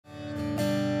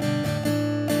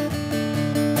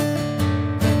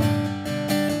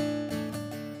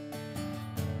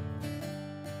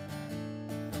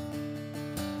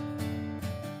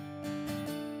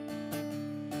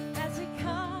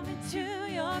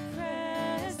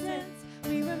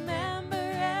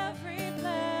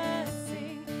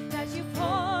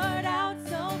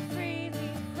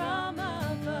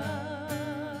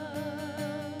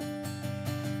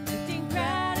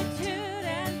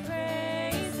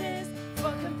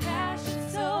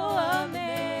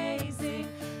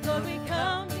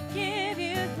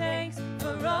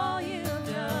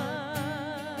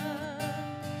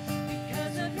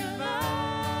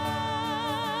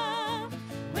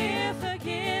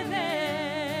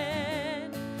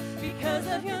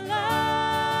of your love,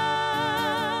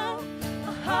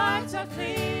 our hearts are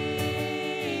clean.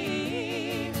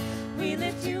 We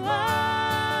lift you up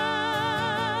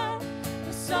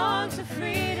with songs of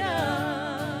freedom.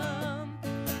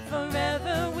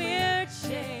 Forever we're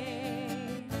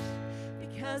changed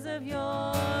because of your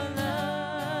love.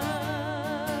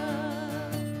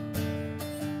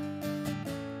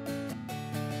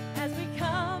 As we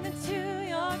come into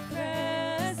your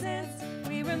presence,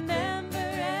 we remember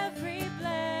every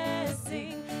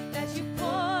blessing that you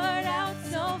poured out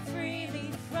so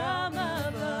freely from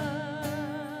above.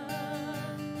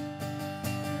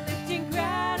 Lifting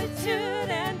gratitude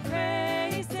and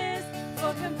praises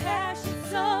for compassion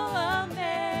so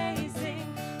amazing.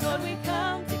 Lord, we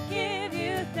come to give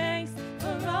you thanks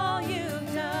for all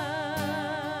you've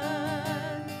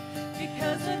done.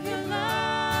 Because of your love,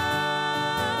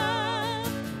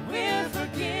 we're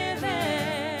forgiven.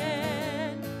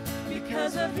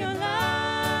 Because of your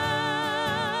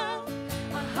love,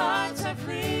 our hearts are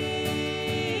clean.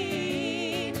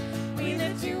 We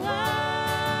lift you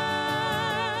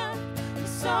up with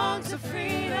songs of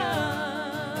freedom.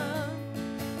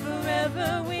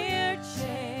 Forever we're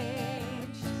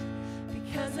changed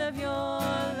because of your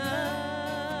love.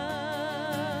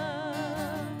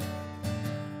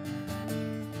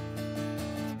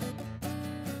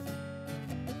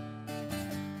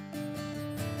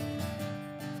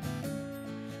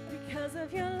 Because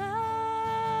of your love,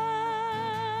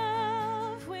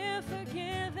 we're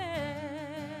forgiven.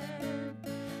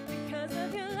 Because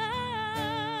of your love,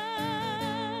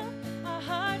 our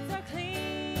hearts are clean.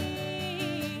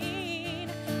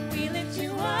 We lift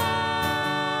you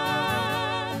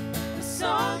up with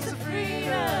songs of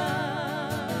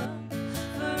freedom.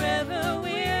 Forever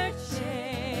we're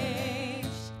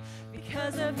changed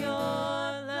because of your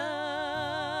love.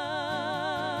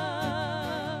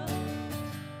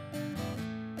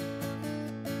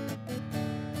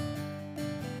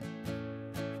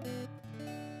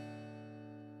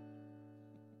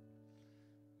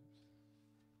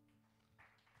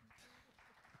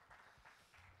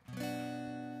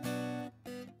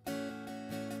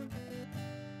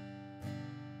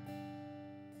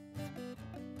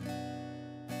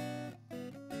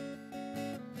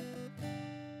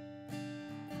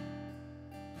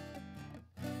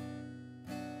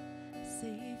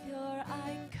 Savior,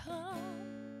 I come,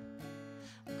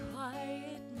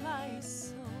 quiet my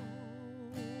soul.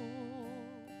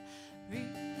 Remember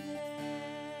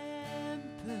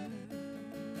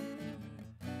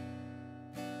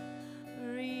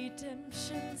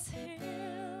redemption's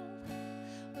hill,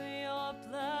 where your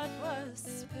blood was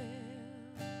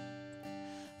spilled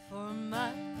for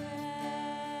my ransom.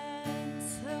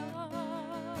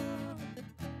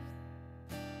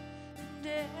 And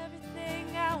everything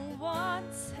I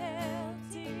once held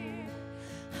dear,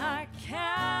 I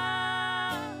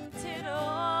counted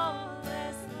all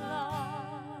as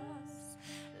lost.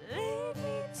 Lead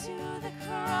me to the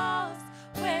cross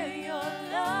where your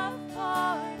love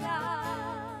poured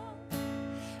out.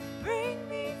 Bring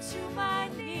me to my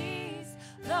knees,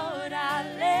 Lord, I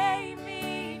lay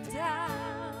me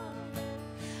down.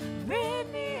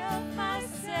 Rid me of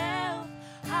myself,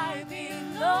 I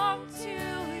belong to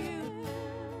you.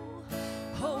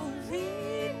 Oh,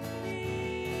 lead me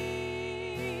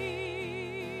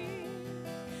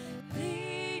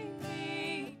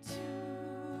to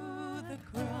the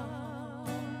cross.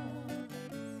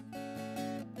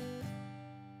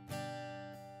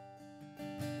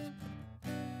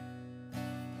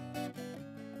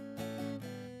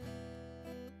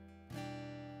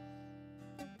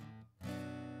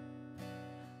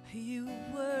 You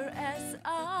were as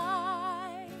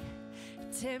I,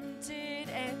 tempted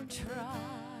and tried.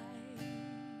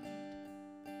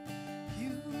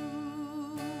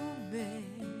 Human,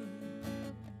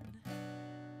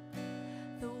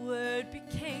 the Word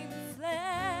became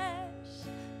flesh,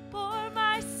 bore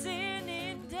my sin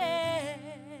in death.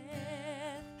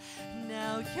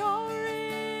 Now you're risen.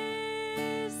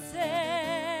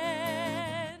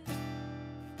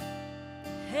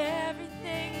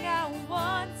 Everything I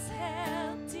once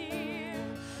held dear,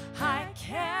 I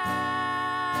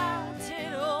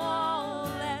counted all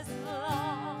as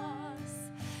lost.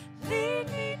 Lead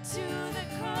me to the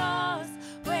cross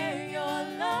where your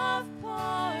love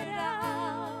poured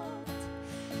out.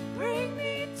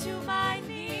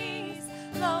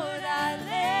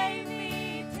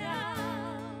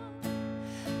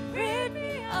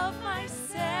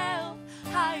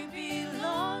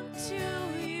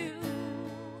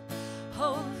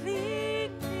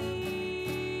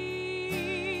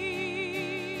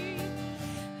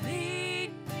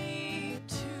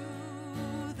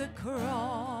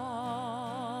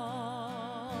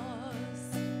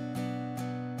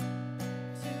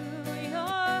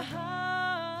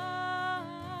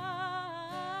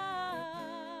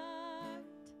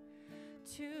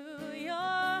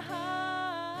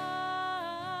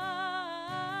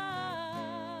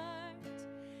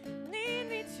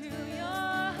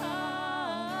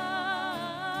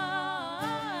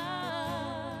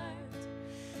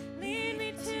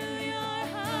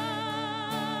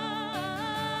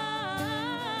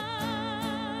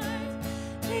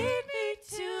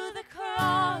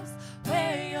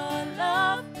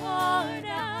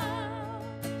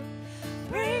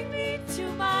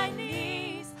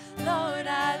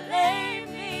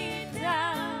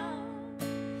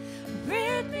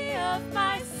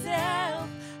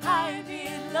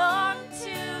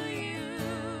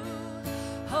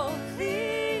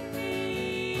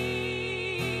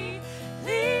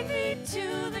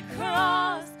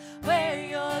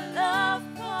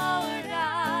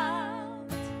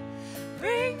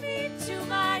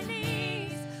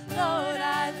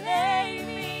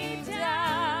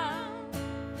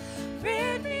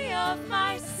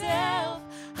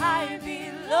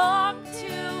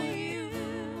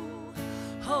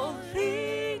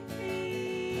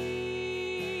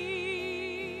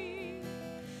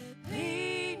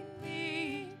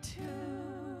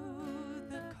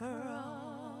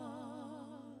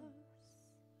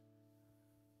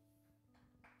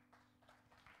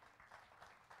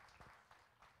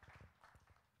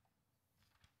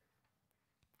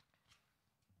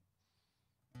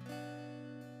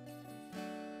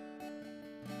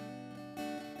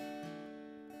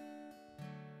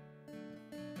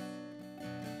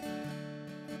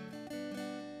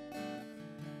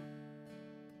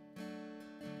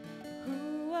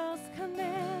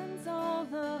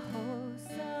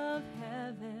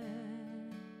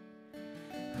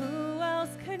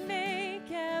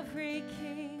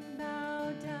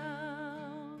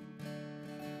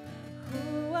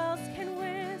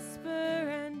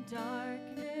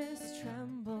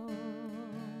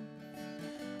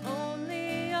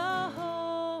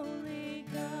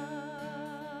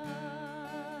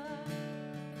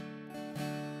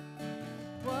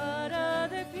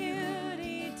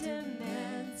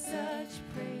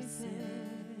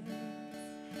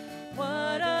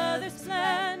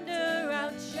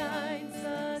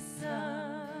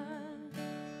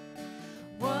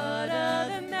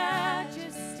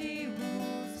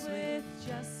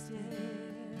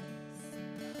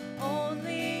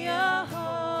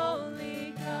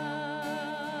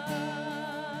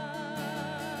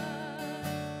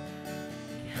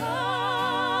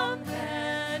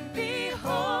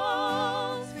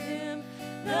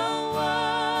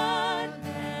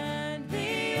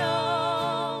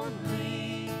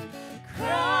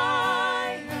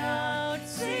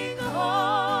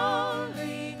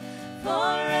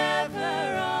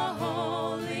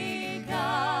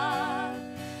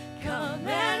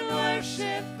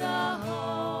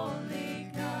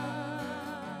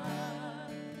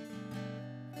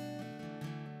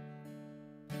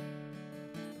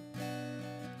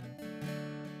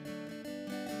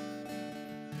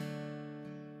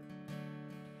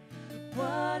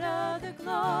 other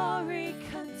glory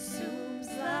consumes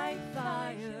like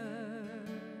fire?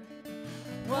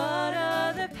 What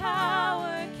other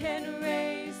power can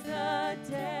raise the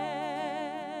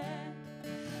dead?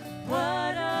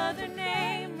 What other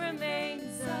name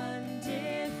remains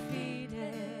undefeated?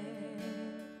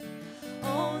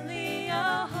 Only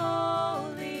a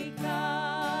holy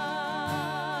God.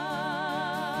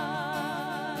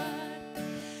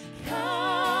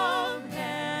 Come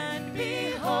and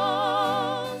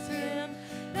behold him,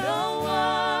 the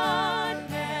one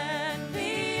and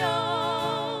the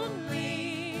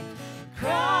only.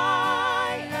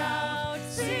 Cry out,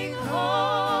 sing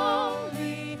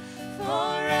holy,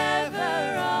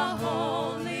 forever a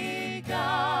holy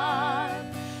God.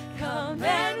 Come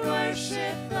and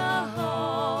worship the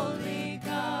holy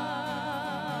God.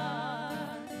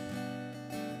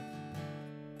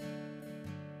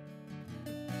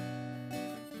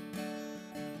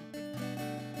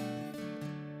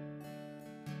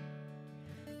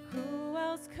 Who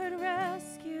else could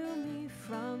rescue me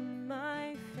from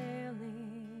my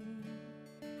failing?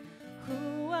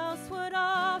 Who else would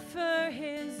offer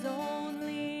his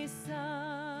only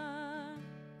son?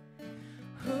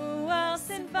 Who else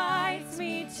invites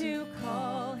me to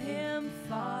call him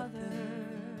Father?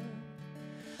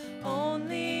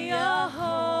 Only a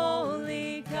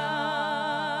holy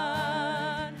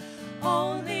God.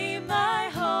 Only my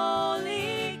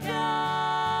holy God.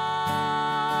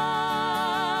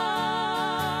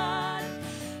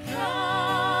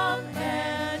 Come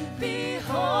and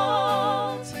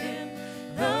behold him,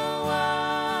 the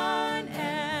one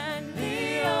and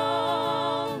the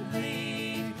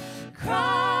only.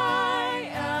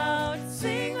 Cry out,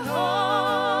 sing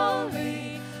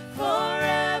holy,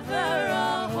 forever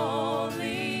a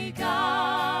holy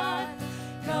God.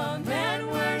 Come and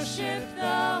worship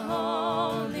the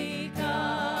holy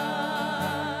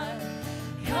God.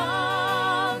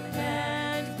 Come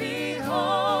and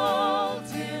behold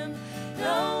him,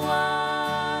 the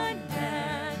one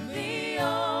and the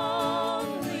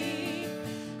only.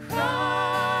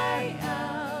 Cry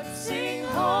out, sing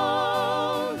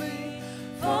holy,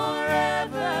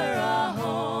 forever a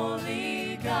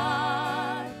holy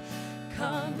God.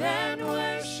 Come and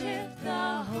worship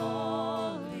the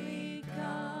holy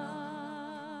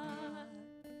God.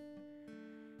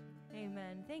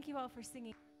 Amen. Thank you all for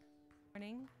singing this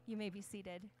morning. You may be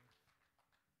seated.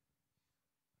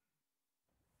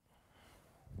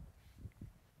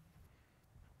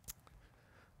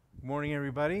 Good morning,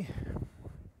 everybody.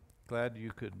 Glad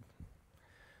you could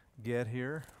get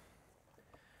here.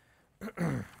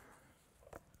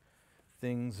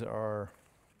 Things are,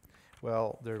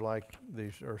 well, they're like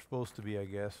they are supposed to be, I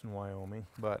guess, in Wyoming,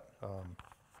 but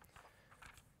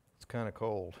it's kind of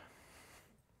cold.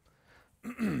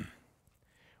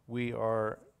 We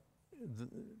are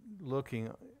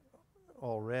looking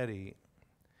already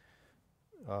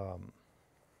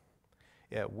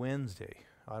at Wednesday.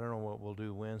 I don't know what we'll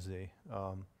do Wednesday.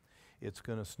 It's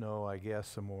going to snow, I guess,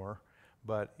 some more,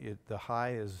 but the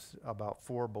high is about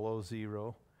 4 below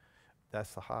zero.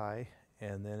 That's the high,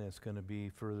 and then it's going to be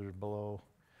further below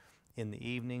in the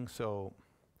evening. So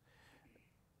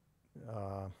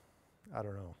I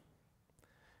don't know.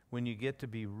 When you get to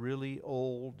be really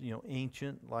old,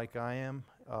 ancient like I am,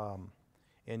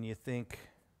 and you think,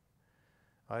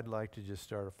 I'd like to just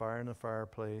start a fire in the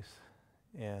fireplace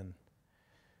and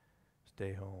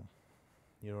stay home.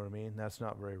 You know what I mean? That's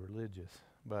not very religious,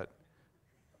 but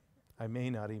I may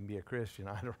not even be a Christian.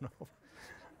 I don't know.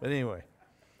 But anyway,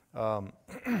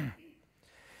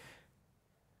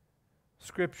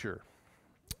 Scripture.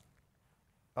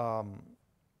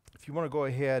 If you want to go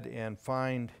ahead and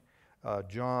find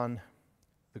John,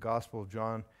 the Gospel of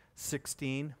John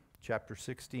 16, chapter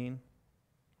 16.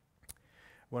 I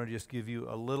want to just give you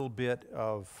a little bit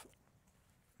of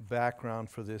background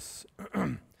for this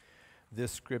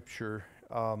this scripture.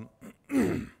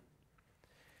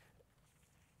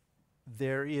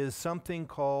 There is something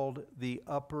called the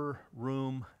upper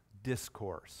room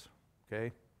discourse,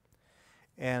 okay?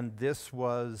 And this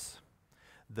was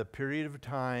the period of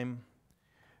time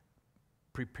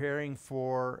preparing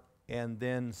for and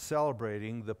then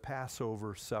celebrating the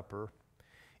Passover supper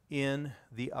in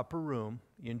the upper room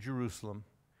in Jerusalem.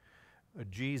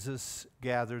 Jesus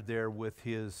gathered there with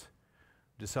his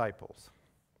disciples.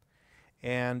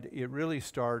 And it really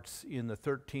starts in the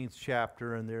 13th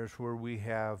chapter, and there's where we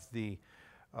have the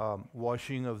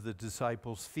washing of the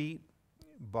disciples' feet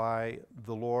by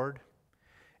the Lord.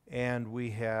 And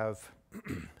we have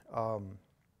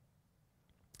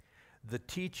the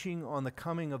teaching on the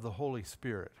coming of the Holy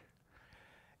Spirit.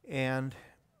 And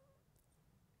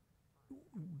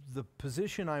the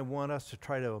position I want us to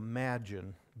try to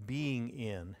imagine being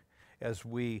in as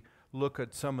we look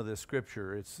at some of the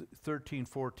scripture, it's 13,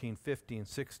 14, 15,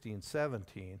 16,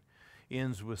 17,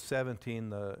 ends with 17,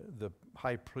 the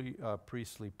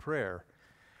priestly prayer.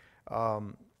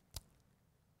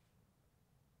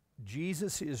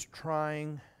 Jesus is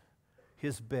trying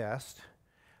his best,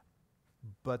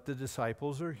 but the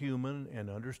disciples are human, and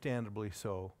understandably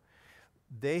so.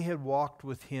 They had walked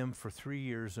with him for 3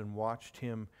 years and watched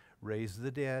him raise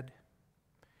the dead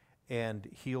and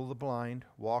heal the blind,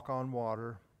 walk on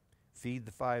water, feed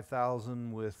the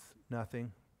 5,000 with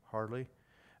nothing, hardly,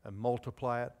 and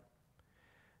multiply it.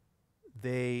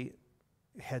 They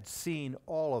had seen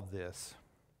all of this.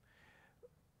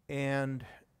 And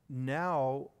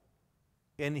now,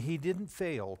 and he didn't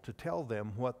fail to tell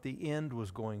them what the end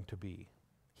was going to be.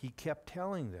 He kept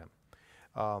telling them,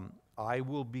 I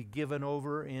will be given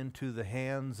over into the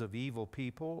hands of evil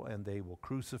people, and they will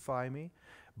crucify me,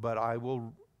 but I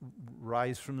will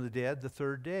rise from the dead the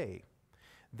third day.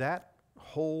 That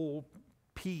whole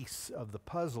piece of the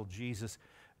puzzle Jesus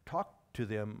talked to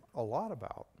them a lot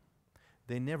about.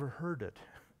 They never heard it.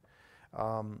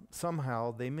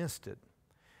 Somehow they missed it.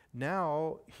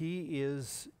 Now he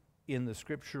is in the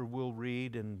scripture we'll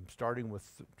read, and starting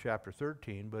with chapter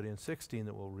 13, but in 16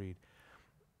 that we'll read,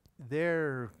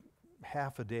 they're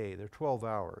half a day, they're 12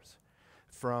 hours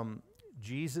from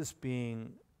Jesus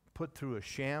being put through a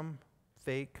sham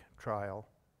fake trial,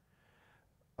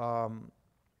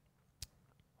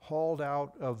 hauled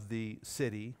out of the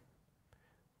city,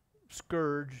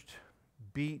 scourged,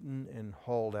 beaten and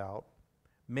hauled out,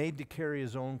 made to carry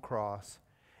his own cross,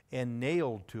 and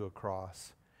nailed to a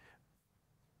cross.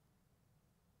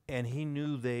 And he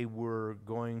knew they were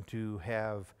going to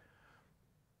have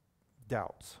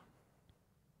doubts.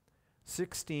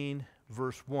 16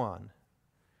 verse 1,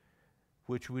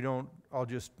 which we don't, I'll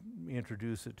just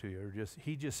introduce it to you.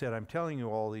 He just said, I'm telling you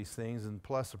all these things, and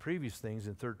plus the previous things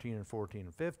in 13 and 14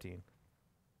 and 15.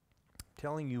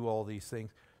 Telling you all these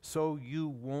things so you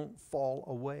won't fall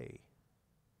away.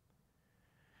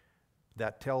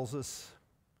 That tells us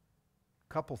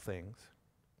a couple things.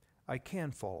 I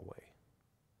can fall away.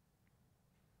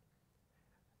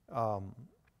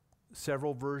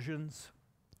 Several versions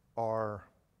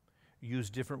use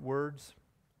different words.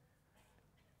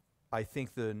 I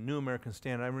think the New American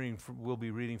Standard, we'll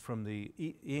be reading from the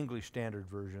English Standard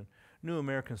Version. New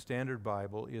American Standard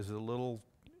Bible is a little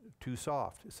too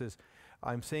soft. It says,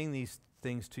 I'm saying these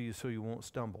things to you so you won't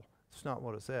stumble. It's not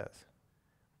what it says.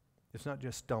 It's not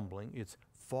just stumbling, it's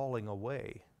falling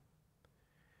away.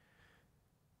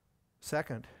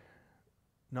 Second,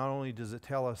 not only does it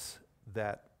tell us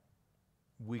that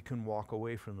we can walk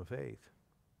away from the faith,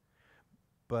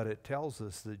 but it tells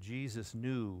us that Jesus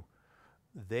knew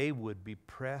they would be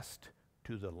pressed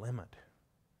to the limit.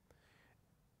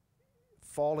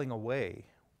 Falling away,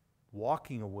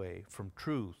 walking away from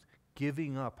truth,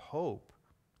 giving up hope,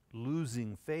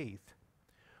 losing faith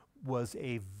was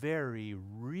a very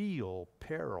real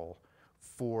peril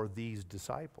for these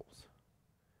disciples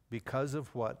because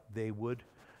of what they would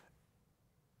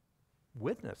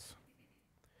witness.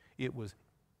 It was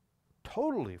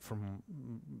totally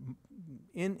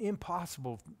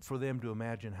impossible for them to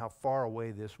imagine how far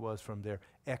away this was from their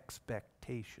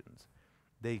expectations.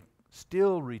 They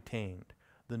still retained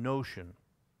the notion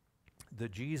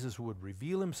that Jesus would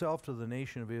reveal himself to the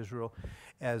nation of Israel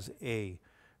as a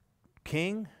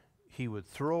king. He would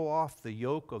throw off the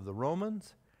yoke of the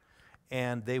Romans,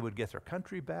 and they would get their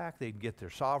country back, they'd get their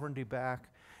sovereignty back,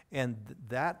 and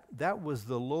that was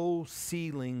the low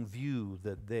ceiling view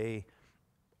that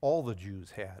all the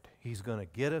Jews had. He's going to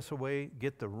get us away,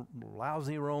 get the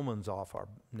lousy Romans off our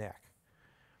neck.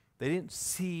 They didn't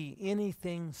see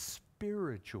anything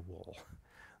spiritual.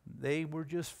 They were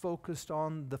just focused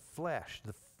on the flesh,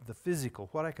 the physical,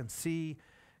 what I can see,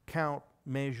 count,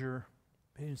 measure.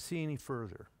 They didn't see any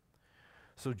further.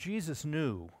 So Jesus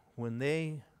knew when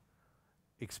they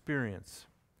experience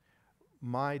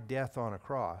my death on a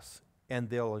cross, and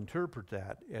they'll interpret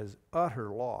that as utter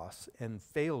loss and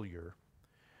failure,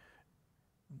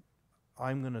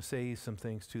 I'm going to say some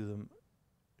things to them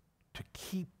to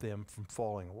keep them from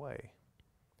falling away.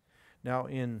 Now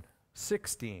in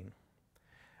 16,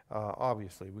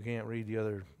 obviously we can't read the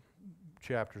other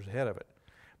chapters ahead of it,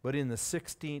 but in the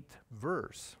 16th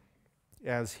verse,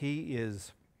 as he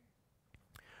is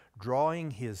drawing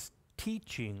his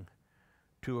teaching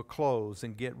to a close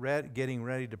and getting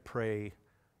ready to pray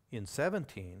in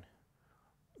 17,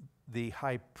 the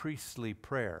high priestly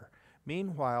prayer.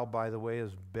 Meanwhile, by the way,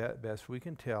 as best we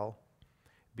can tell,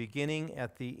 beginning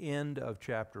at the end of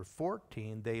chapter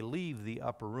 14, they leave the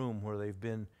upper room where they've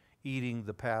been eating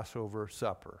the Passover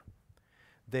supper.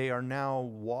 They are now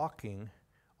walking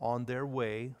on their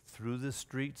way through the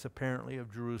streets, apparently,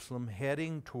 of Jerusalem,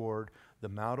 heading toward the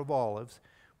Mount of Olives,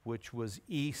 which was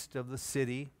east of the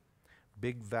city,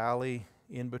 big valley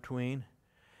in between.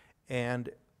 And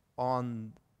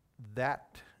on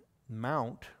that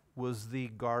mount was the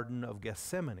Garden of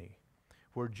Gethsemane,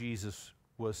 where Jesus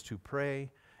was to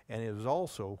pray, and it was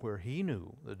also where he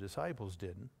knew, the disciples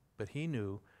didn't, but he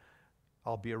knew,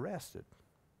 I'll be arrested.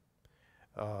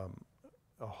 A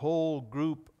whole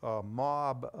group, a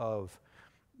mob of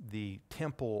the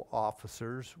temple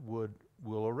officers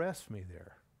will arrest me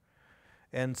there.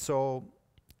 And so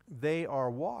they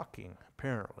are walking,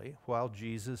 apparently, while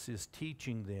Jesus is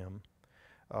teaching them,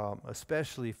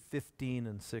 especially 15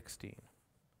 and 16.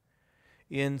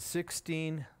 In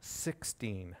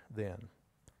 16:16, then,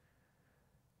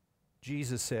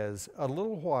 Jesus says, "A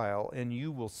little while, and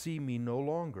you will see me no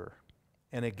longer.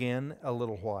 And again, a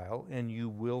little while, and you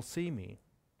will see me."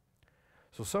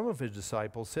 So some of his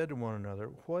disciples said to one another,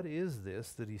 "What is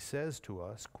this that he says to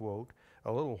us, quote,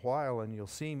 'A little while and you'll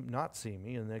not see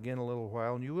me, and again a little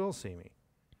while and you will see me'?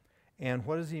 And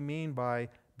what does he mean by,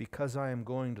 'because I am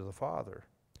going to the Father'?"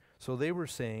 So they were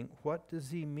saying, "What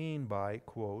does he mean by,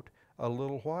 quote, 'a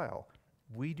little while'?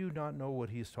 We do not know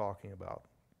what he's talking about."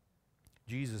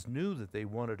 Jesus knew that they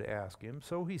wanted to ask him,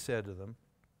 so he said to them,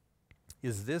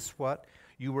 "Is this what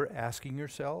you were asking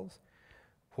yourselves?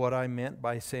 What I meant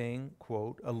by saying,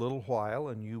 quote, 'a little while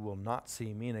and you will not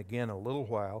see me, and again a little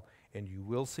while and you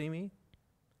will see me'?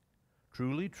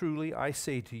 Truly, truly, I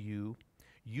say to you,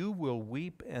 you will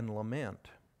weep and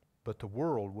lament, but the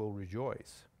world will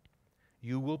rejoice.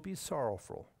 You will be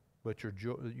sorrowful, but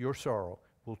your sorrow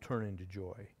will turn into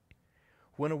joy.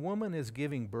 When a woman is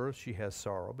giving birth, she has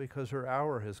sorrow because her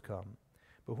hour has come.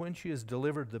 But when she has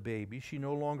delivered the baby, she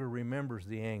no longer remembers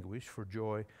the anguish for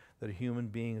joy that a human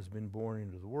being has been born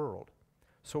into the world.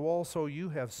 So also you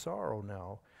have sorrow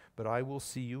now, but I will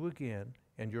see you again,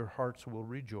 and your hearts will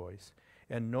rejoice,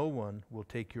 and no one will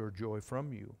take your joy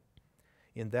from you.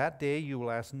 In that day you will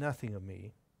ask nothing of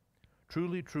me.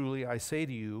 Truly, truly, I say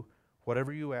to you,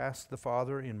 whatever you ask the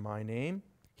Father in my name,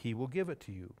 he will give it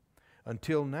to you.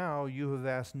 Until now you have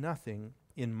asked nothing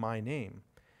in my name.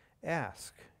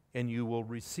 Ask, and you will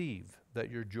receive, that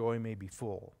your joy may be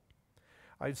full.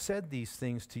 I've said these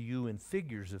things to you in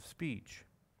figures of speech.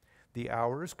 The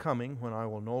hour is coming when I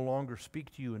will no longer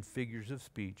speak to you in figures of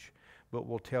speech, but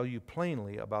will tell you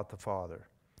plainly about the Father.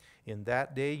 In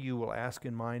that day you will ask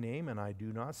in my name, and I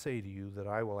do not say to you that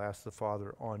I will ask the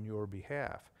Father on your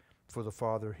behalf, for the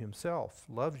Father himself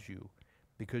loves you,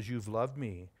 because you've loved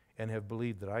me and have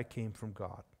believed that I came from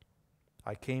God.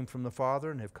 I came from the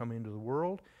Father and have come into the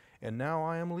world, and now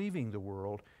I am leaving the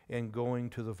world and going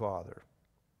to the Father."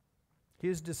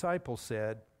 His disciples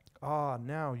said,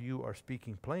 now you are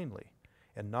speaking plainly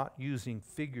and not using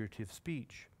figurative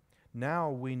speech.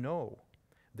 Now we know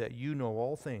that you know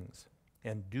all things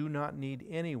and do not need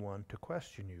anyone to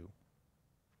question you.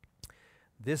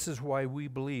 This is why we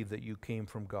believe that you came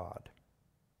from God."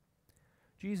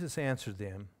 Jesus answered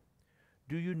them,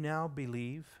 "Do you now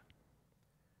believe?"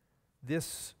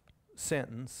 This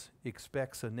sentence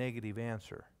expects a negative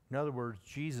answer. In other words,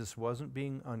 Jesus wasn't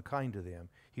being unkind to them.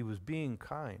 He was being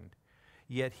kind.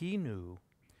 Yet he knew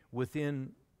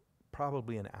within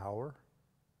probably an hour,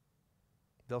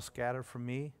 they'll scatter from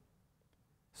me.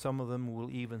 Some of them will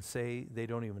even say they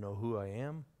don't even know who I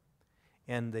am.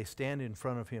 And they stand in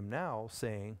front of him now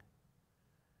saying,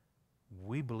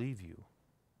 "We believe you."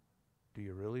 Do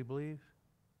you really believe?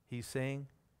 He's saying.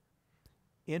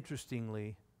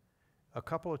 Interestingly, a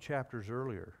couple of chapters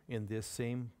earlier in this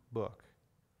same book,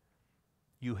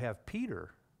 you have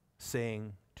Peter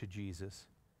saying to Jesus,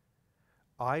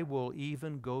 "I will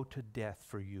even go to death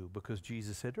for you," because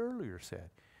Jesus had earlier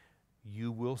said,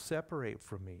 "You will separate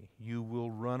from me. You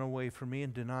will run away from me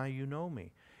and deny you know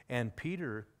me." And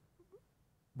Peter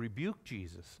rebuked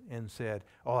Jesus and said,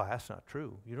 "That's not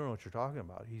true. You don't know what you're talking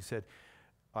about." He said,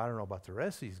 "I don't know about the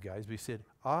rest of these guys," but he said,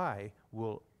 "I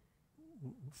will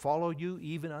follow you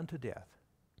even unto death."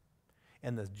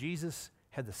 And Jesus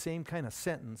had the same kind of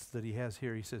sentence that he has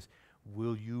here. He says,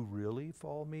 "Will you really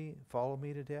follow me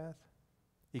to death?"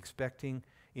 Expecting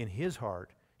in his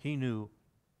heart, he knew,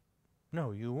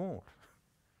 no, you won't.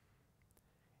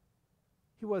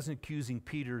 He wasn't accusing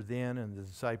Peter then and the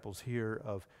disciples here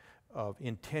of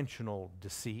intentional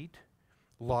deceit,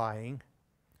 lying,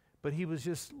 but he was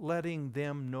just letting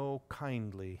them know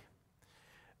kindly,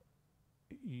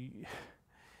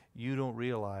 you don't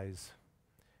realize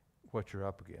what you're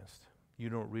up against. You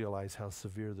don't realize how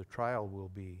severe the trial will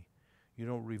be. You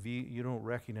don't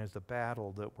recognize the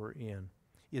battle that we're in.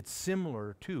 It's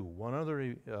similar to one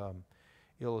other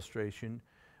illustration.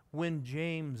 When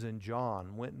James and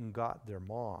John went and got their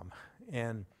mom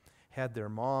and had their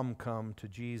mom come to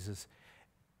Jesus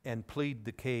and plead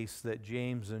the case that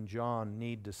James and John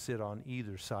need to sit on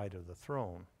either side of the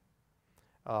throne.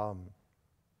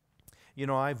 You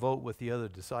know, I vote with the other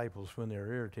disciples when they're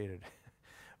irritated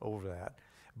over that.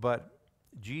 But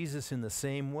Jesus, in the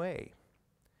same way,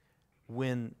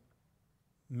 when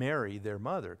Mary, their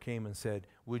mother, came and said,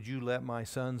 would you let my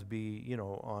sons be, you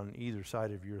know, on either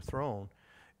side of your throne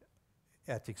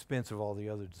at the expense of all the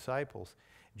other disciples?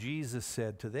 Jesus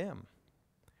said to them,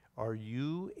 are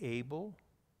you able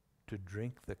to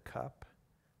drink the cup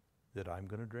that I'm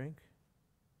going to drink?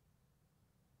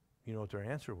 You know what their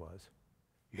answer was?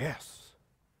 Yes.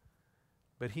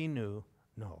 But he knew,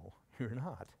 no, you're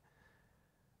not.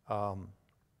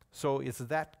 So it's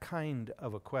that kind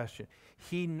of a question.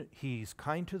 He's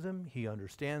kind to them. He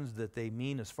understands that they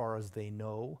mean as far as they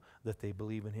know that they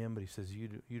believe in him, but he says,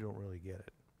 you don't really get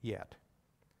it yet.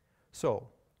 So,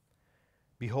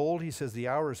 behold, he says, the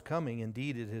hour is coming.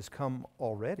 Indeed, it has come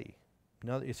already.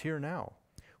 Now, it's here now,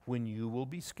 when you will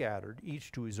be scattered,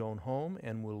 each to his own home,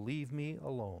 and will leave me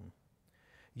alone.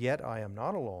 Yet I am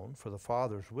not alone, for the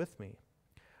Father's with me.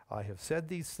 I have said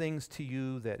these things to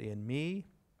you, that in me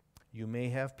you may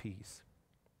have peace.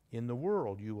 In the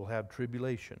world you will have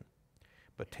tribulation,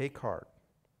 but take heart,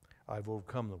 I've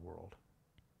overcome the world.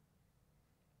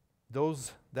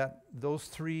 Those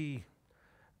three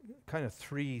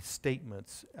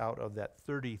statements out of that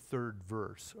 33rd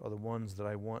verse are the ones that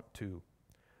I want to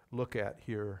look at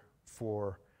here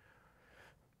for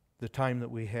the time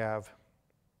that we have.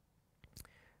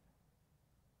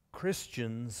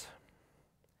 Christians,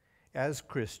 as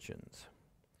Christians,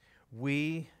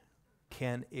 we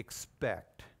can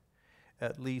expect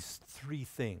at least three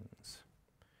things.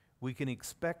 We can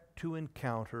expect to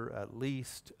encounter at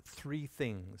least three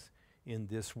things in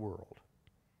this world.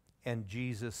 And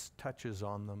Jesus touches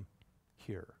on them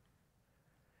here.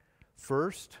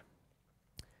 First,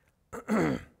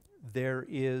 there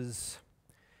is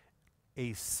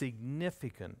a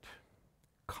significant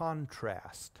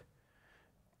contrast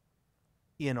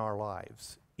in our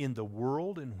lives, in the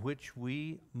world in which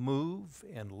we move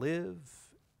and live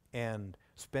and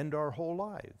spend our whole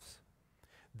lives.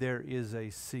 There is a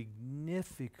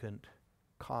significant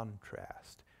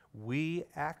contrast. We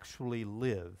actually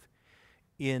live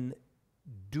in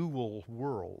dual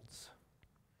worlds.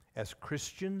 As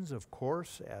Christians, of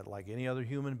course, like any other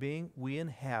human being, we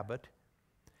inhabit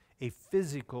a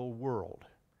physical world.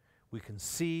 We can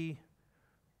see,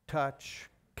 touch,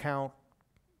 count,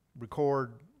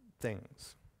 record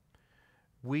things.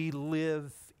 We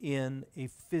live in a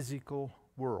physical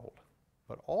world.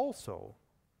 But also,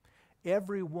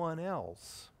 everyone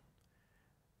else,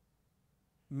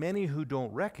 many who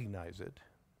don't recognize it,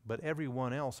 but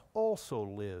everyone else also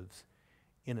lives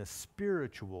in a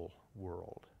spiritual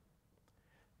world.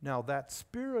 Now, that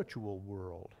spiritual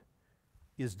world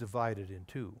is divided in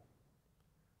two.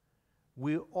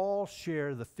 We all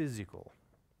share the physical,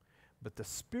 but the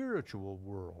spiritual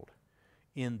world,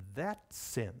 in that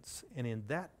sense and in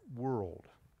that world,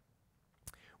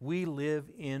 we live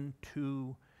in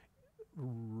two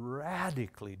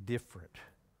radically different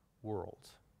worlds.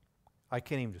 I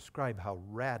can't even describe how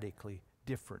radically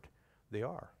different they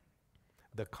are.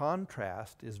 The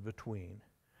contrast is between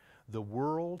the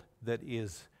world that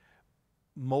is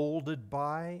molded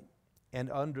by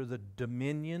and under the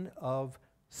dominion of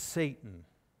Satan,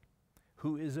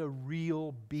 who is a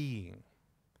real being.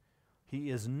 He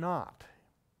is not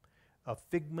a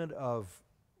figment of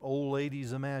old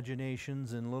ladies'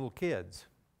 imaginations and little kids.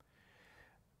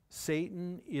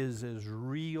 Satan is as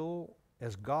real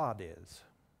as God is.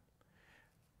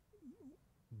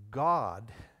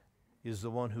 God is the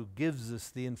one who gives us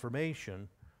the information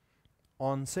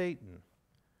on Satan,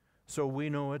 so we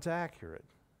know it's accurate.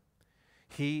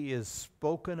 He is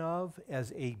spoken of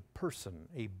as a person,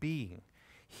 a being.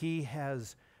 He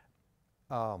has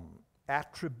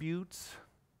attributes,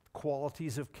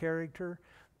 qualities of character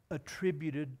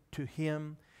attributed to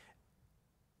him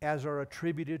as are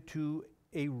attributed to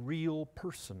a real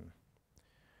person.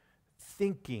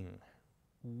 Thinking,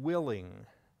 willing,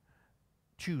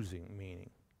 choosing, meaning.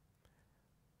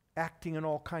 Acting in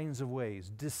all kinds of ways,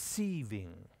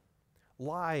 deceiving,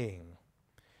 lying.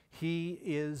 He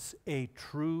is a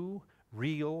true,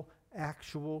 real,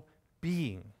 actual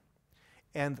being.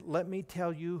 And let me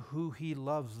tell you who he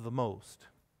loves the most.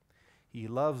 He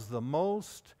loves the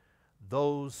most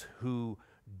those who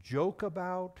joke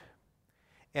about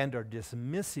and are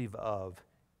dismissive of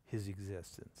his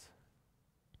existence.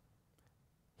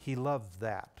 He loves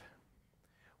that.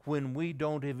 when we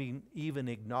don't even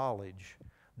acknowledge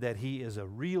that he is a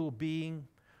real being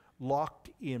locked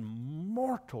in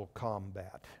mortal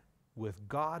combat with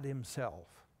God himself.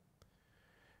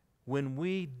 When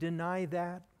we deny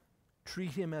that,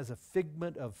 treat him as a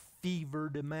figment of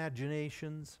fevered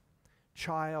imaginations,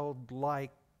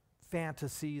 childlike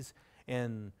fantasies,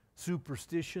 and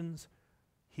superstitions,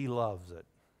 he loves it.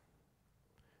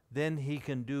 Then he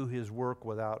can do his work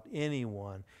without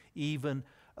anyone even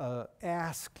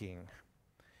asking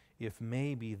if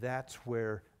maybe that's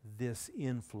where this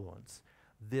influence,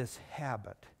 this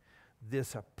habit,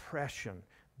 this oppression,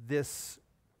 this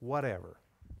whatever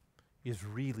is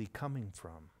really coming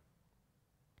from.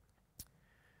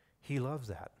 He loves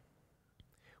that.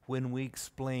 When we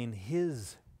explain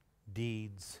his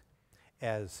deeds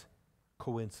as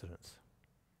coincidence,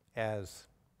 as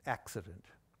accident,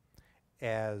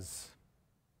 as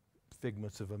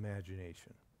figments of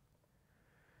imagination.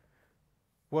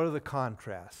 What are the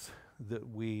contrasts that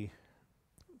we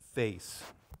face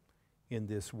in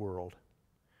this world?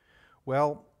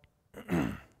 Well,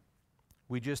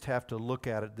 we just have to look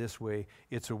at it this way.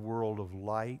 It's a world of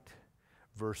light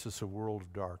versus a world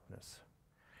of darkness.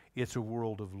 It's a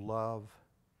world of love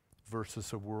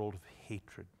versus a world of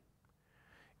hatred.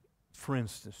 For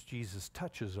instance, Jesus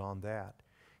touches on that.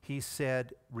 He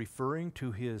said, referring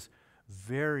to his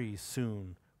very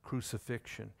soon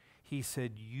crucifixion, he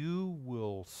said, "You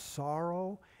will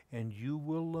sorrow and you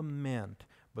will lament,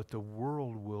 but the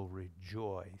world will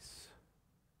rejoice."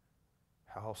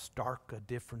 How stark a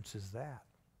difference is that?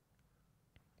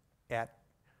 At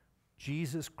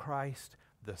Jesus Christ,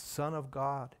 the Son of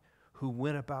God, who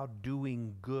went about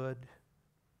doing good,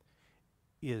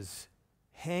 is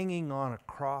hanging on a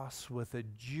cross with a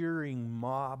jeering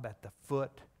mob at the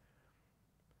foot,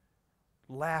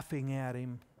 laughing at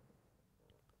him.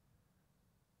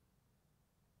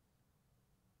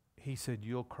 He said,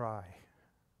 "You'll cry.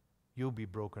 You'll be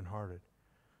brokenhearted.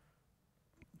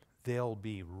 They'll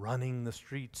be running the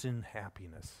streets in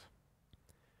happiness."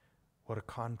 What a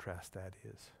contrast that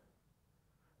is.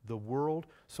 The world,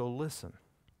 so listen,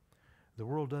 the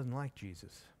world doesn't like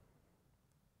Jesus.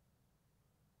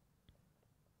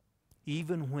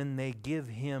 Even when they give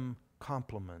him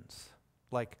compliments,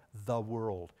 like the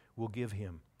world will give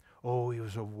him, "Oh, he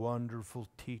was a wonderful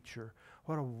teacher.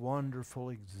 What a wonderful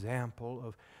example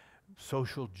of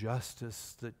social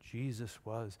justice that Jesus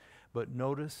was." But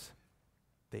notice,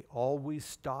 they always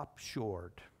stop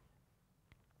short,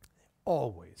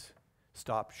 always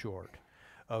stop short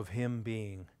of him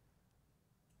being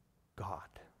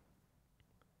God,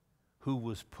 who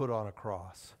was put on a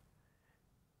cross,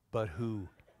 but who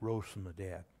rose from the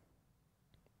dead.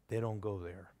 They don't go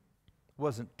there. It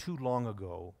wasn't too long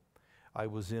ago, I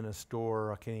was in a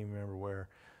store, I can't even remember where,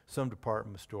 some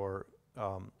department store,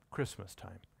 Christmas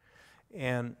time.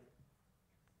 And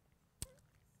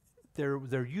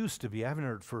there used to be, I haven't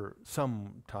heard for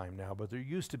some time now, but there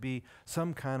used to be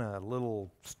some kind of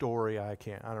little story, I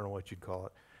don't know what you'd call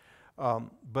it,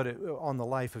 on the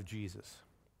life of Jesus.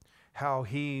 How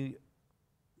he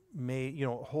made,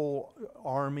 whole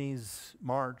armies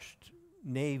marched,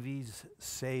 navies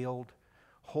sailed,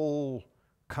 whole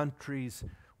countries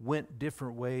went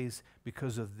different ways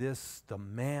because of this, the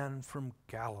man from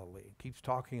Galilee. Keeps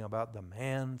talking about the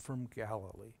man from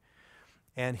Galilee.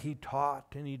 And he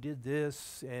taught, and he did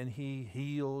this, and he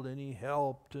healed, and he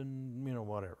helped, and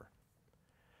whatever.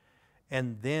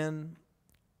 And then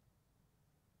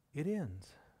it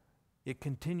ends. It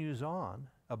continues on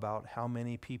about how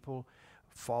many people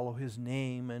follow his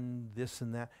name and this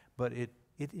and that, but it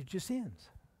just ends.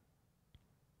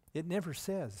 It never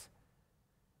says,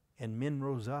 "And men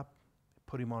rose up,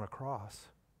 put him on a cross,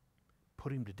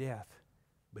 put him to death,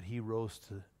 but he rose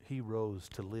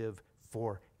to live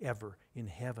forever in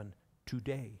heaven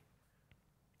today.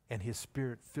 And his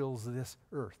spirit fills this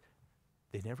earth."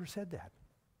 They never said that.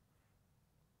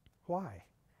 Why?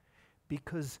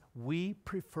 Because we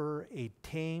prefer a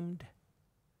tamed,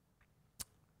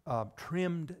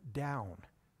 trimmed down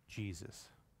Jesus.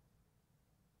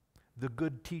 The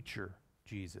good teacher,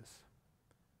 Jesus.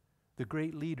 The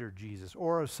great leader, Jesus.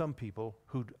 Or as some people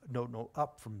who don't know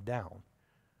up from down.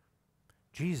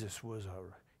 Jesus was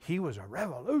a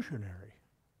revolutionary.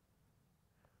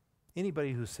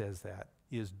 Anybody who says that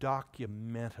is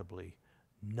documentably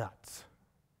nuts.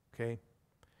 Okay?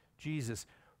 Jesus,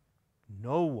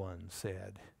 no one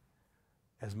said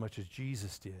as much as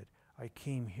Jesus did, "I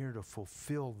came here to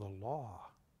fulfill the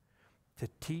law, to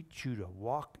teach you to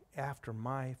walk after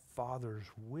my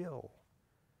Father's will."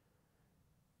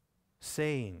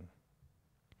 Saying,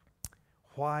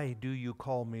 "Why do you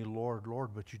call me Lord,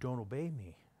 Lord, but you don't obey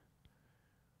me?"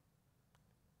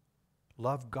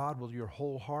 Love God with your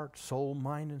whole heart, soul,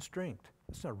 mind, and strength.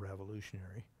 It's not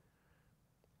revolutionary.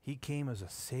 He came as a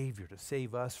Savior to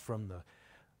save us from the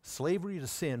slavery to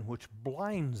sin, which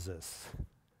blinds us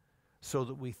so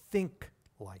that we think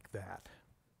like that.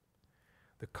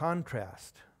 The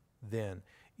contrast, then,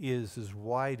 is as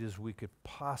wide as we could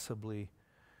possibly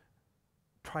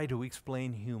try to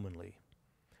explain humanly.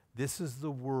 This is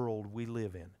the world we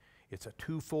live in. It's a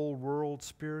twofold world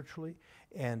spiritually,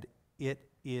 and it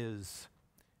is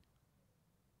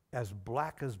as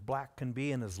black can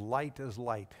be and as light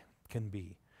can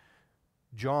be.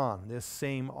 John, this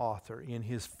same author, in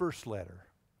his first letter,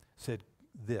 said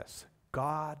this: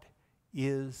 God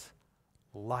is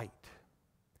light,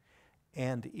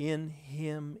 and in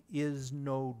him is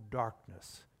no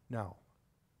darkness. Now,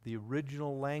 the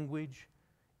original language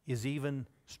is even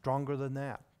stronger than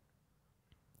that.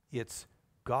 It's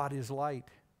God is light,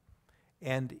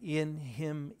 and in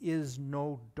him is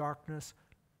no darkness,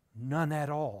 none at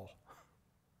all.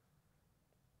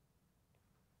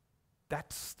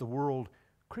 That's the world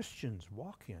Christians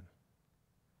walk in.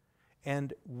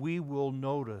 And we will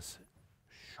notice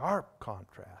sharp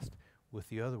contrast with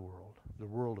the other world, the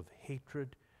world of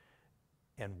hatred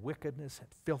and wickedness and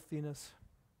filthiness.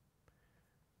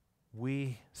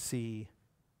 We see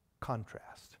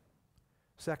contrast.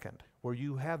 Second, where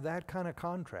you have that kind of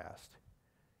contrast,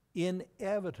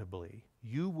 inevitably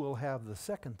you will have the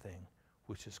second thing,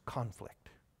 which is conflict.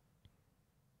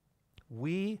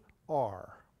 We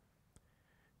are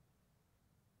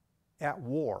at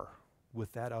war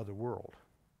with that other world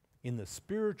in the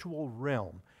spiritual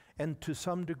realm, and to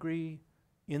some degree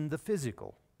in the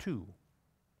physical too.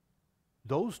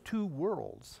 Those two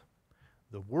worlds,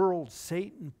 the world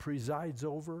Satan presides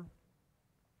over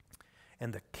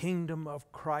and the kingdom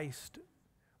of Christ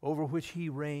over which he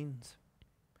reigns,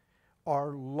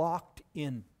 are locked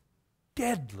in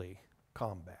deadly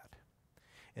combat.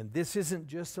 And this isn't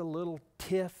just a little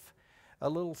tiff, a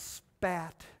little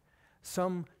spat,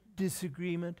 some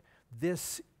disagreement.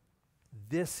 This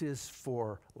is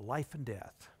for life and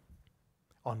death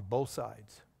on both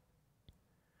sides.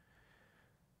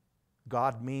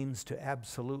 God means to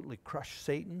absolutely crush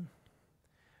Satan,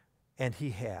 and he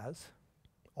has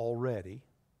already.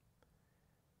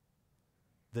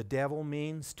 The devil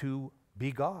means to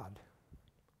be God.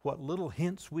 What little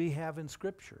hints we have in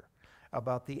Scripture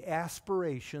about the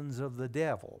aspirations of the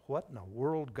devil. What in the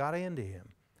world got into him?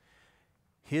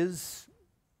 His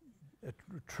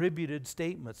attributed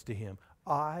statements to him: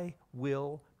 I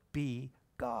will be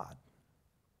God.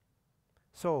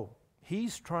 So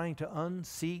he's trying to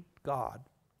unseat God.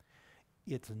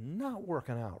 It's not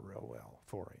working out real well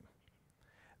for him.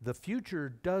 The future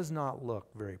does not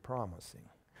look very promising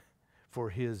for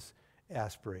his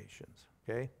aspirations,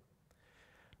 okay?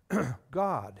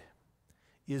 God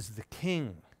is the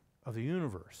king of the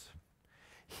universe.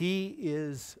 He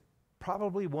is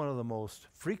probably one of the most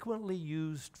frequently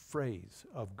used phrases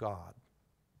of God.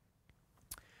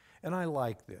 And I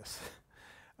like this.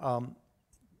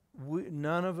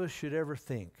 None of us should ever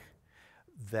think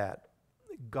that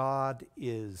God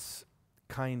is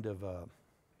kind of a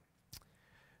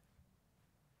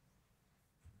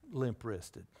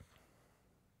limp-wristed.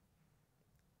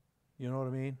 You know what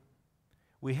I mean?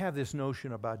 We have this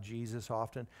notion about Jesus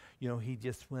often. You know, he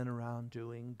just went around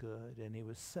doing good and he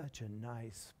was such a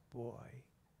nice boy.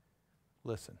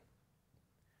 Listen,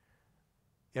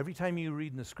 every time you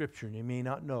read in the Scripture, and you may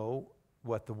not know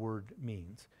what the word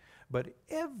means, but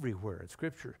everywhere in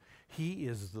Scripture, he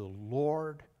is the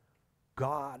Lord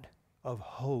God of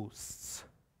hosts,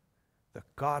 the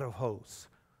God of hosts,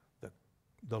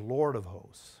 the Lord of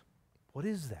hosts. What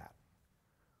is that?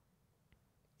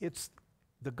 It's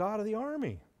the God of the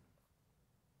army.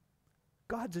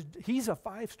 He's a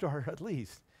 5-star at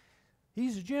least.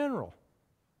 He's a general.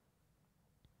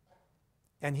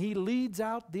 And he leads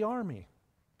out the army.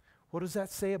 What does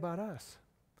that say about us?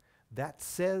 That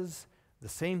says the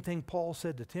same thing Paul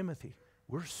said to Timothy.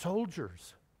 We're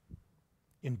soldiers.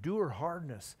 Endure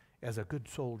hardness as a good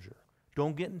soldier.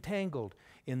 Don't get entangled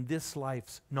in this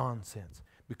life's nonsense,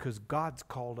 because God's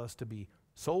called us to be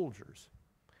soldiers.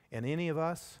 And any of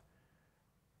us,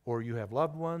 or you have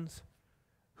loved ones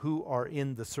who are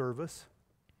in the service,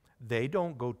 they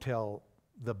don't go tell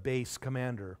the base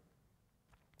commander,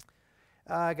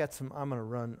 I'm going to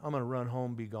run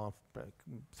home, be gone for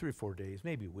 3 or 4 days,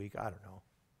 maybe a week, I don't know.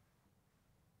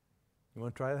 You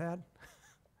want to try that?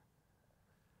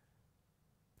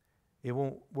 It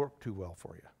won't work too well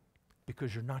for you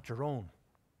because you're not your own.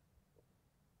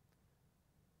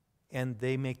 And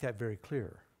they make that very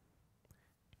clear.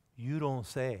 You don't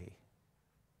say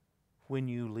when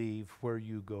you leave, where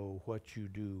you go, what you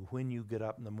do, when you get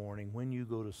up in the morning, when you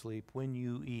go to sleep, when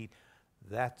you eat.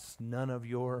 That's none of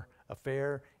your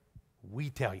affair. We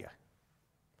tell you.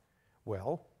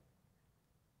 Well,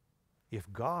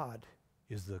 if God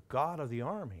is the God of the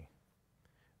army,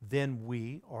 then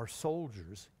we are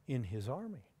soldiers in his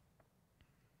army.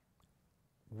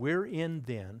 We're in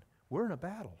a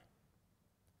battle.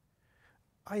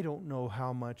 I don't know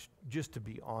how much, just to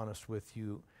be honest with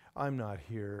you, I'm not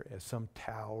here as some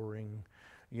towering,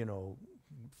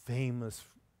 famous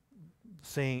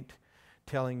saint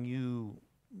telling you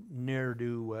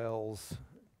ne'er-do-wells,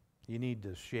 you need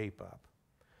to shape up.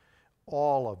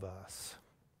 All of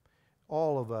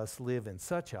us live in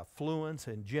such affluence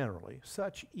and generally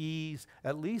such ease,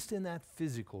 at least in that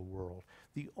physical world.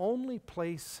 The only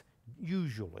place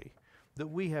usually that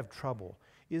we have trouble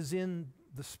is in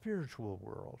the spiritual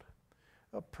world.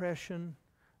 Oppression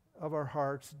of our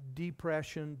hearts,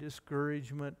 depression,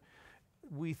 discouragement,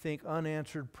 we think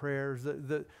unanswered prayers,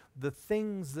 the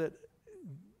things that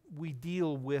we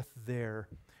deal with there,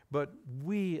 but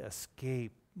we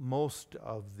escape most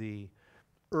of the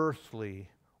earthly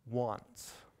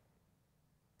wants.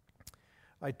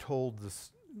 I told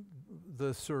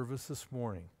the service this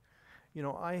morning,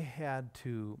 I had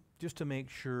to, just to make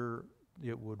sure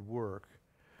it would work,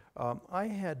 I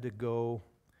had to go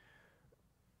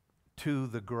to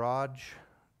the garage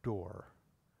door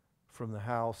from the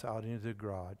house out into the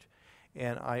garage,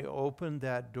 and I opened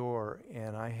that door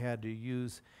and I had to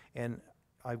use, and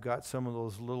I've got some of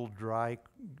those little dry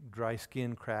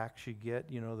skin cracks you get,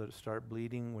 that start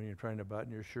bleeding when you're trying to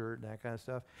button your shirt and that kind of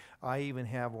stuff. I even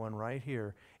have one right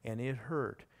here, and it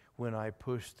hurt when I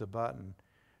pushed the button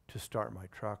to start my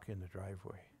truck in the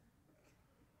driveway.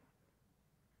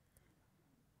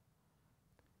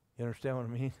 You understand what I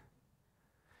mean?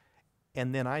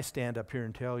 And then I stand up here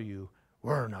and tell you,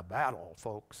 we're in a battle,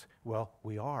 folks. Well,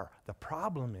 we are. The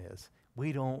problem is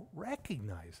we don't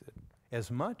recognize it as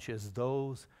much as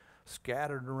those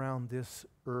scattered around this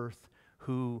earth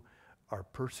who are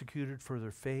persecuted for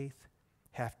their faith,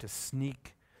 have to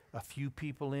sneak a few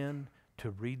people in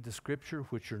to read the scripture,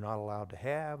 which you're not allowed to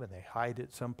have, and they hide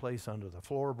it someplace under the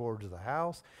floorboards of the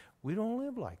house. We don't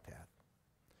live like that.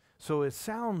 So it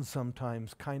sounds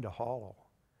sometimes kind of hollow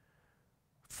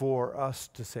for us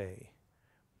to say,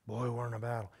 boy, we're in a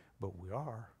battle. But we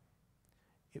are.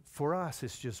 For us,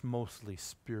 it's just mostly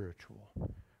spiritual,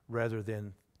 rather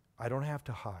than, I don't have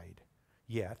to hide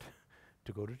yet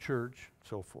to go to church,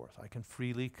 so forth. I can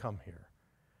freely come here.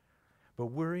 But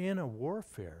we're in a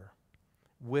warfare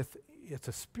it's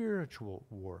a spiritual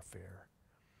warfare,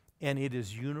 and it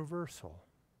is universal.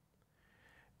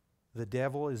 The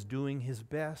devil is doing his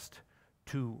best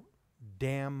to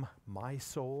damn my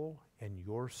soul and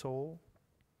your soul.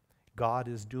 God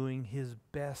is doing his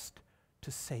best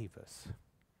to save us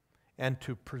and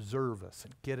to preserve us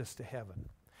and get us to heaven.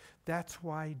 That's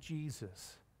why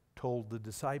Jesus told the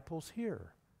disciples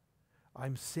here,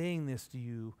 I'm saying this to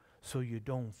you so you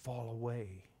don't fall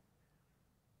away.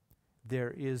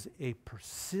 There is a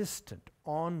persistent,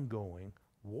 ongoing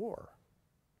war.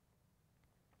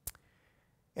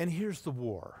 And here's the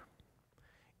war.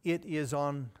 It is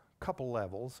on a couple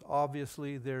levels.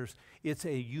 Obviously, it's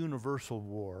a universal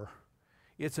war.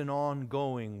 It's an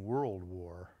ongoing world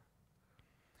war.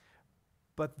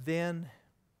 But then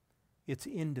it's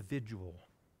individual.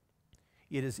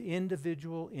 It is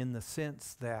individual in the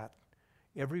sense that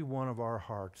every one of our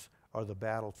hearts are the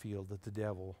battlefield that the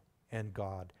devil and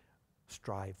God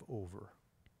strive over.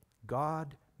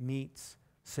 God meets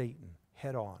Satan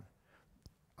head on.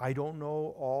 I don't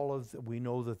know we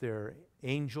know that there are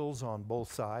angels on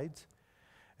both sides,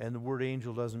 and the word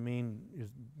angel doesn't mean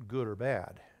good or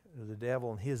bad. The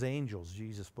devil and his angels,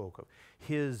 Jesus spoke of.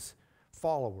 His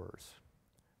followers,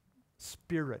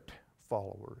 spirit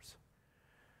followers.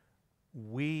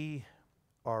 We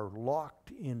are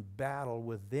locked in battle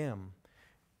with them.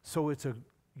 So it's a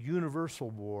universal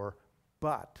war,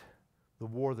 but the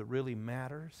war that really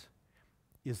matters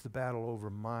is the battle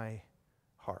over my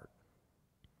heart.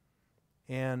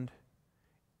 And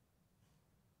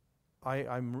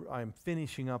I'm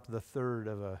finishing up the third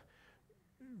of a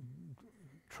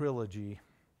trilogy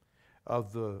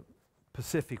of the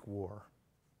Pacific War.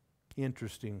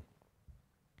 Interesting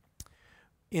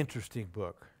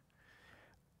book.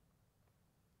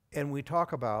 And we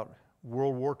talk about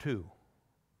World War II.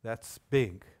 That's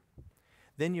big.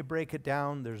 Then you break it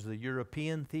down, there's the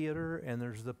European theater and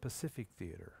there's the Pacific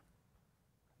theater.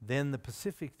 Then the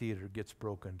Pacific theater gets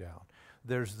broken down.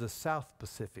 There's the South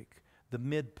Pacific, the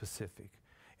Mid-Pacific,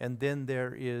 and then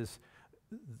there is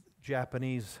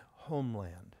Japanese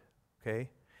homeland,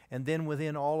 okay? And then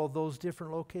within all of those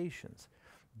different locations,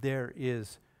 there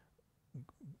is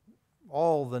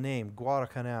all the name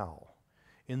Guadalcanal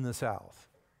in the south.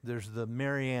 There's the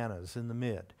Marianas in the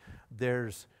mid.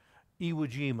 There's Iwo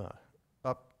Jima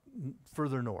up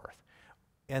further north.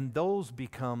 And those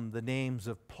become the names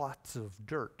of plots of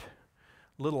dirt,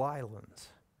 little islands.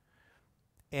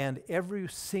 And every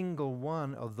single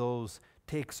one of those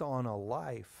takes on a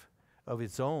life of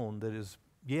its own that is,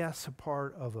 yes, a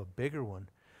part of a bigger one,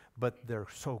 but they're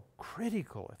so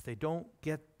critical. If they don't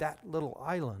get that little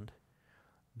island,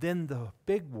 then the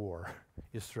big war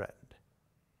is threatened.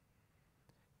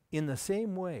 In the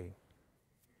same way,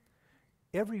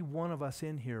 every one of us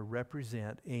in here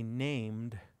represent a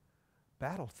named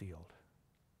battlefield.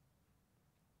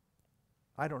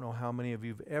 I don't know how many of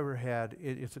you have ever had,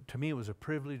 to me it was a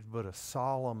privilege, but a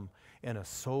solemn and a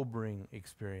sobering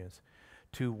experience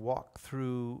to walk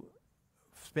through,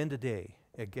 spend a day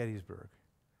at Gettysburg,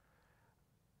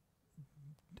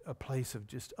 a place of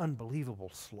just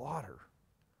unbelievable slaughter.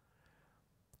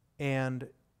 And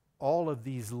all of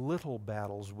these little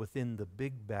battles within the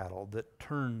big battle that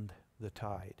turned the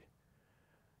tide.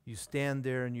 You stand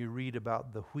there and you read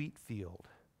about the wheat field.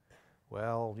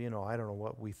 Well, you know, I don't know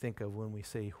what we think of when we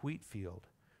say wheat field,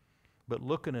 but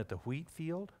looking at the wheat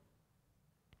field,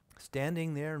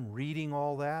 standing there and reading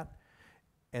all that,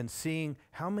 and seeing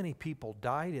how many people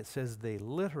died, it says they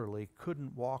literally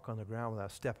couldn't walk on the ground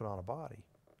without stepping on a body.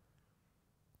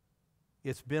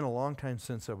 It's been a long time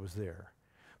since I was there.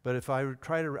 But if I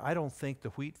try to, I don't think the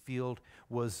wheat field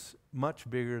was much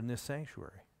bigger than this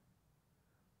sanctuary.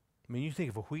 I mean, you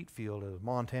think of a wheat field as a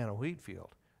Montana wheat field.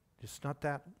 Just not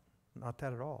that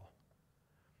at all.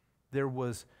 There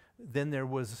was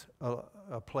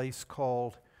a place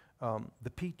called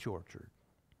the Peach Orchard,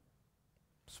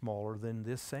 smaller than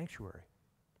this sanctuary.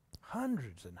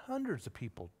 Hundreds and hundreds of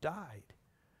people died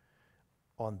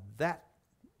on that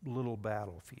little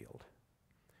battlefield.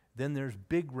 Then there's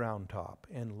Big Round Top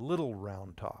and Little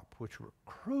Round Top, which were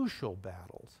crucial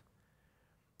battles.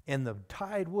 And the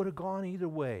tide would have gone either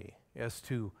way as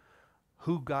to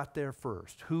who got there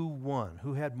first, who won,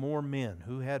 who had more men,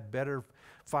 who had better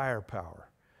firepower,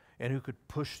 and who could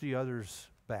push the others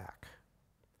back.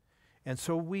 And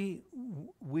so we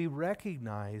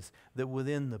recognize that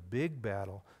within the big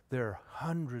battle, there are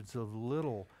hundreds of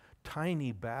little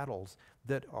tiny battles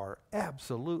that are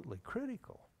absolutely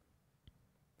critical.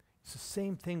 It's the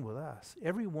same thing with us.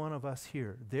 Every one of us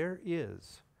here,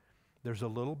 there's a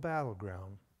little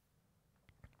battleground,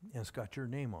 and it's got your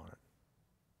name on it.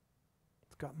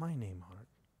 It's got my name on it.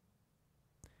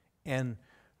 And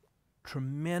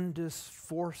tremendous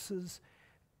forces,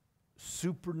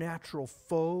 supernatural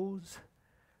foes,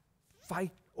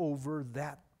 fight over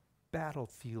that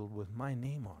battlefield with my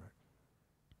name on it.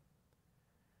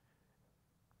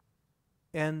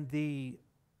 And the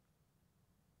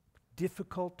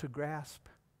difficult to grasp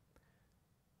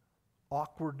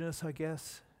awkwardness, I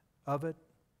guess, of it,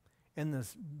 and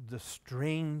the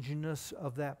strangeness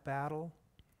of that battle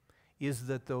is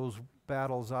that those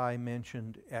battles I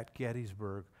mentioned at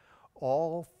Gettysburg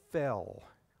all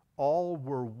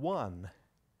were won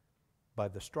by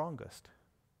the strongest,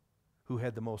 who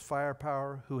had the most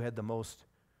firepower, who had the most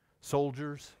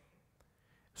soldiers.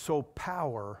 So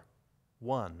power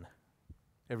won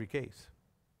every case.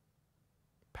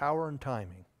 Power and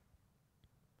timing.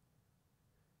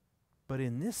 But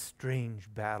in this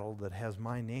strange battle that has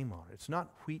my name on it, it's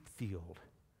not wheat field,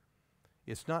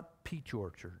 it's not Peach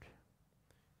Orchard,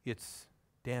 it's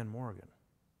Dan Morgan.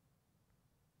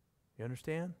 You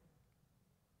understand?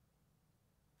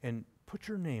 And put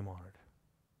your name on it.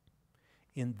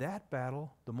 In that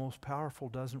battle, the most powerful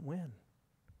doesn't win.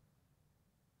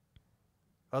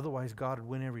 Otherwise, God would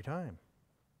win every time.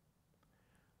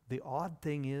 The odd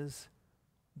thing is,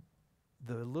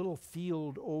 the little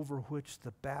field over which the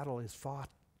battle is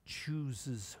fought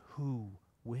chooses who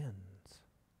wins.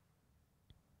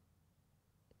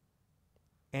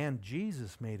 And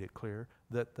Jesus made it clear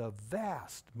that the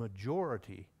vast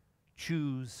majority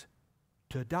choose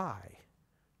to die,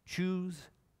 choose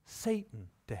Satan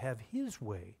to have his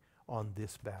way on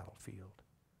this battlefield.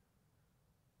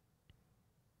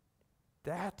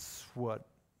 That's what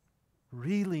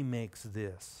really makes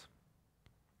this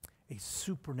a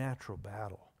supernatural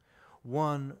battle.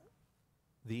 One,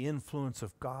 the influence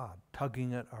of God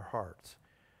tugging at our hearts,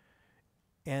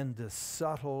 and the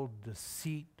subtle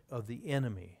deceit of the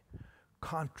enemy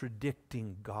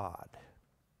contradicting God.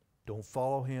 Don't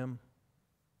follow him,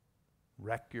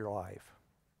 wreck your life.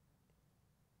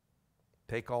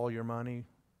 Take all your money,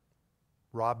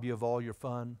 rob you of all your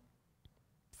fun,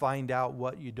 find out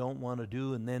what you don't want to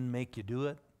do and then make you do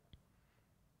it.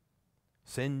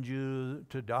 send you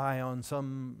to die on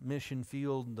some mission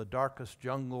field in the darkest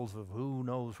jungles of who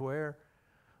knows where.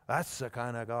 That's the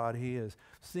kind of God he is.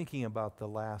 I was thinking about the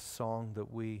last song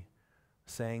that we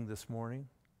sang this morning,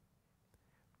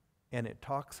 and it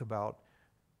talks about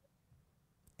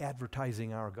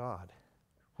advertising our God,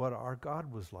 what our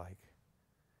God was like.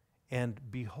 And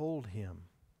behold him.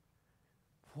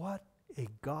 What a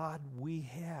God we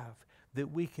have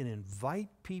that we can invite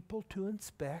people to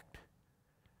inspect.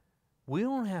 We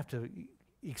don't have to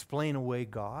explain away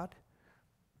God.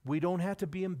 We don't have to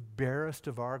be embarrassed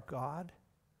of our God.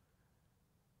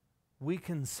 We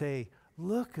can say,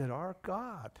 look at our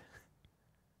God.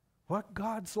 What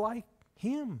God's like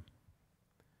him?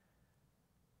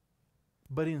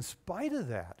 But in spite of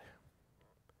that,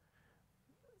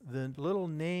 the little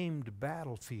named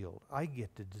battlefield, I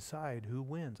get to decide who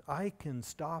wins. I can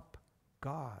stop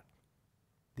God.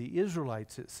 The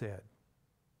Israelites, it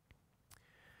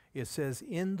says,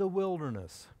 in the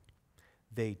wilderness,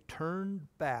 they turned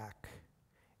back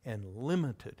and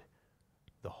limited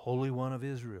the Holy One of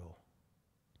Israel.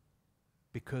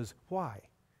 Because why?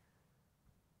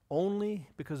 Only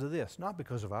because of this, not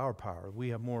because of our power. We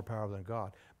have more power than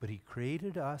God. But he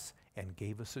created us and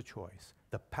gave us a choice,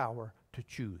 the power to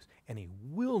choose. And he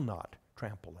will not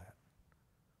trample that.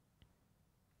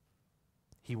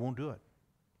 He won't do it.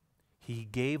 He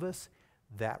gave us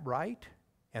that right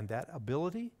and that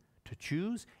ability to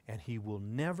choose, and he will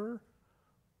never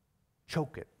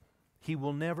choke it. He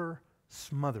will never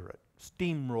smother it,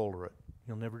 steamroller it.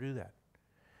 He'll never do that.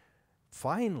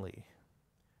 Finally,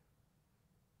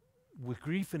 with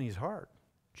grief in his heart,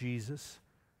 Jesus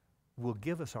will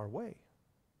give us our way,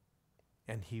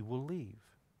 and he will leave.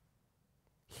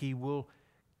 He will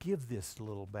give this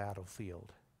little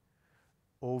battlefield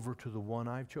over to the one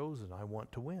I've chosen. I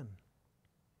want to win.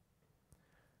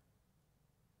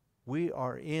 We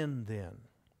are in, then,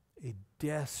 a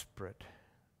desperate,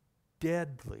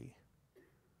 deadly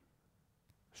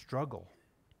struggle,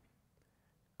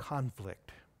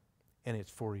 conflict, and it's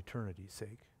for eternity's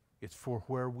sake. It's for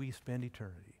where we spend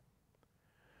eternity.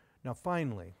 Now,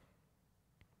 finally,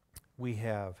 we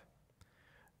have,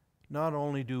 not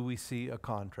only do we see a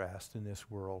contrast in this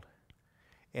world,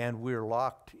 and we're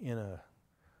locked in a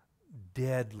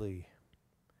deadly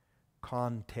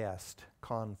contest,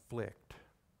 conflict,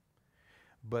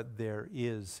 but there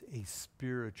is a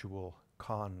spiritual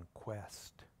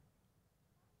conquest.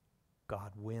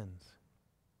 God wins.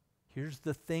 Here's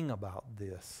the thing about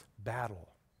this battle.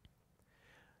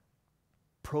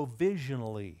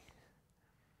 Provisionally,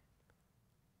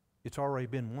 it's already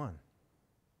been won.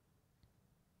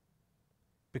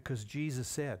 Because Jesus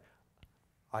said,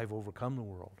 I've overcome the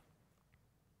world.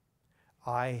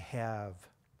 I have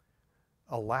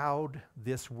allowed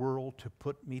this world to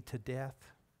put me to death.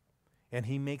 And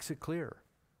he makes it clear.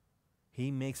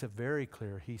 He makes it very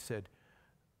clear. He said,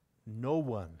 no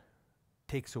one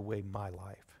takes away my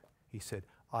life. He said,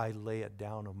 I lay it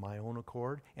down of my own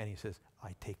accord. And he says,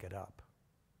 I take it up.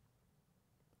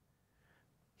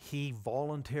 He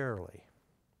voluntarily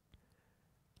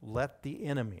let the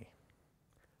enemy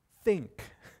think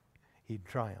he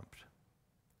triumphed.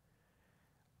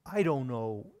 I don't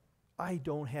know. I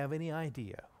don't have any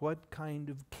idea what kind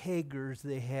of keggers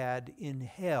they had in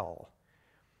hell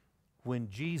when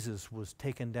Jesus was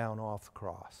taken down off the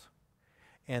cross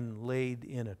and laid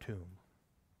in a tomb.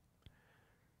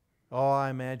 Oh, I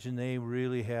imagine they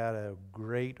really had a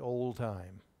great old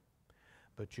time.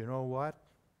 But you know what?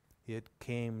 It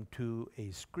came to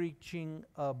a screeching,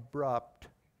 abrupt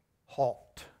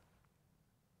halt.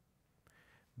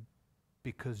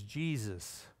 Because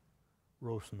Jesus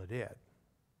rose from the dead.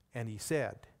 And he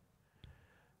said,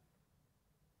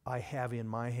 I have in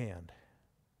my hand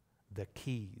the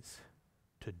keys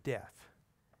to death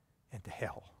and to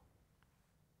hell.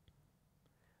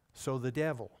 So the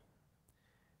devil,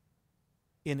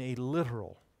 in a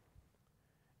literal,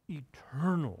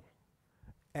 eternal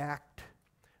act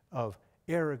of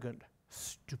arrogant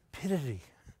stupidity,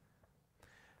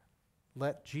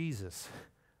 let Jesus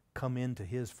come into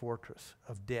his fortress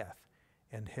of death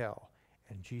and hell,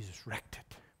 and Jesus wrecked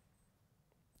it,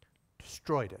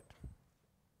 destroyed it,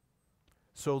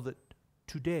 so that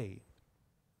today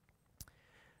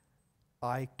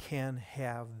I can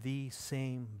have the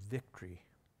same victory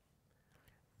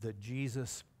that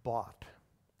Jesus bought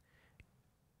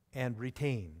and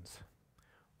retains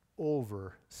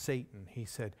over Satan. He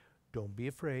said, don't be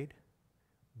afraid,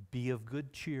 be of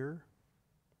good cheer,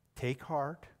 take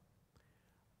heart.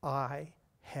 I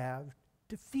have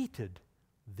defeated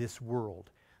this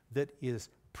world that is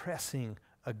pressing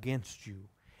against you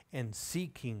and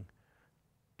seeking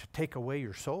to take away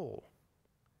your soul.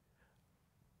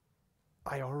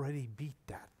 I already beat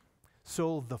that.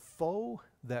 So the foe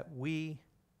that we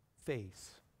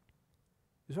face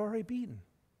is already beaten.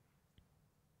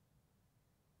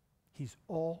 He's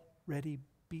already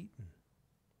beaten.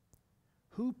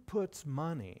 Who puts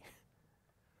money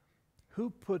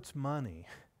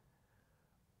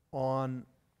on,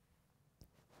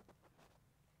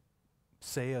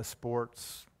 say, a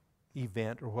sports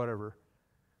event or whatever,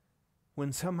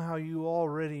 when somehow you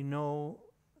already know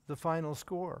the final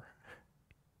score?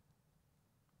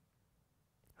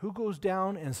 Who goes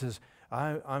down and says,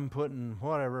 I'm putting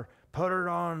whatever, put it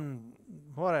on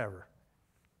whatever.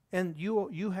 And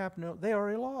you happen to know they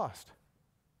already lost.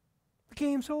 The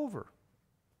game's over.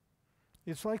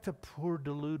 It's like the poor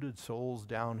deluded souls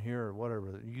down here or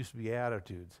whatever. It used to be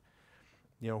Attitudes,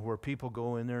 where people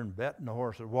go in there and bet on the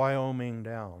horses. Wyoming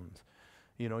Downs.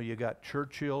 You got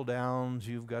Churchill Downs,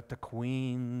 you've got the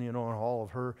Queen, and all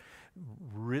of her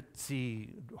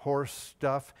ritzy horse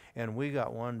stuff, and we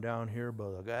got one down here by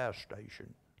the gas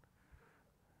station.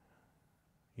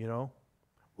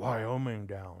 Wyoming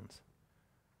Downs.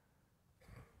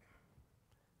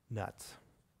 Nuts.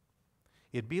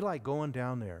 It'd be like going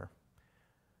down there,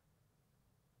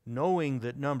 knowing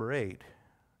that number 8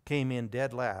 came in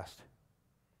dead last,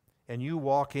 and you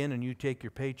walk in and you take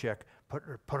your paycheck, put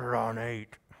it on 8.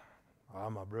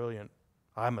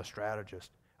 I'm a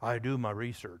strategist. I do my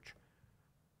research.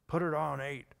 Put it on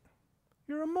 8.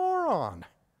 You're a moron.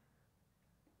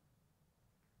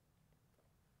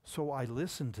 So I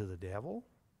listen to the devil.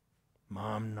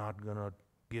 I'm not going to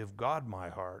give God my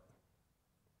heart.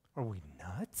 Are we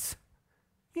nuts?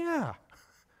 Yeah.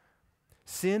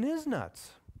 Sin is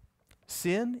nuts.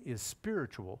 Sin is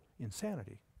spiritual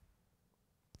insanity.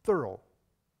 Thorough.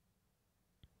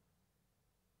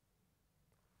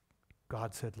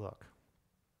 God said, look,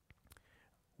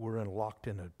 we're locked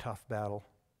in a tough battle.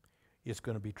 It's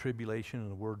going to be tribulation,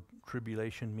 and the word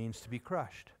tribulation means to be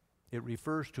crushed. It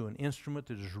refers to an instrument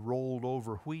that is rolled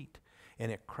over wheat,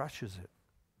 and it crushes it.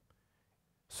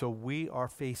 So we are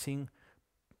facing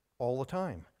all the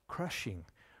time crushing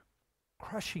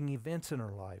events in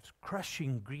our lives,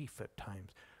 crushing grief at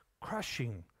times,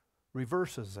 crushing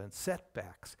reverses and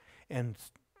setbacks and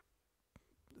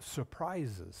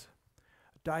surprises,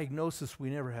 diagnosis we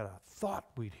never had a thought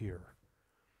we'd hear.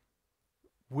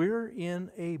 We're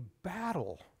in a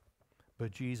battle.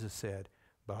 But Jesus said,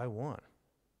 but I won.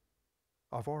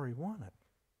 I've already won it.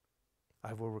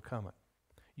 I've overcome it.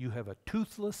 You have a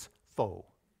toothless foe.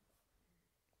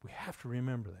 We have to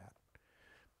remember that.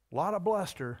 A lot of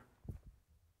bluster,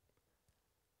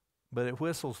 but it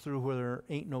whistles through where there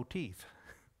ain't no teeth.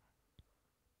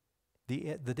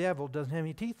 The devil doesn't have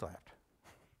any teeth left.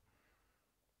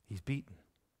 He's beaten.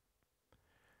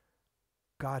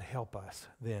 God help us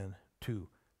then to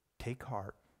take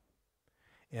heart.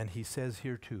 And he says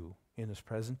here too, in his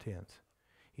present tense,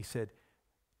 he said,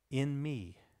 in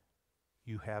me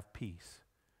you have peace.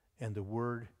 And the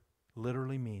word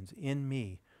literally means, in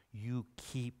me you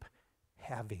keep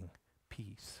having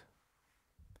peace.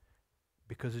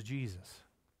 Because of Jesus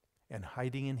and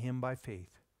hiding in him by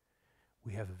faith,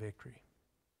 we have the victory.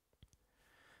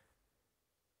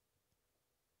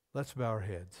 Let's bow our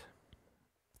heads.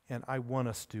 And I want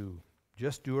us to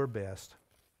just do our best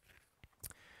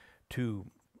to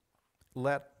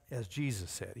let, as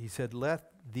Jesus said, he said, let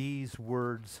these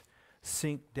words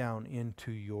sink down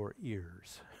into your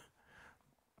ears.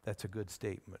 That's a good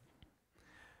statement.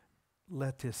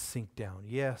 Let this sink down.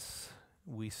 Yes,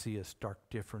 we see a stark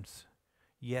difference.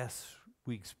 Yes,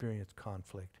 we experience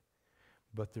conflict,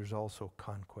 but there's also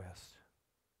conquest.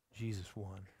 Jesus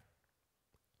won,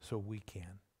 so we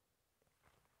can.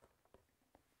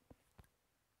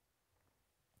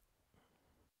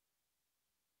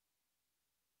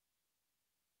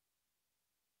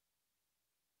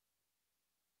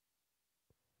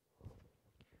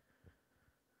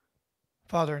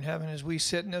 Father in heaven, as we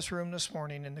sit in this room this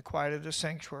morning in the quiet of the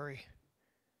sanctuary,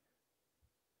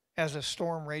 as a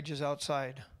storm rages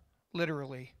outside,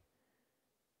 literally,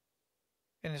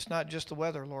 and it's not just the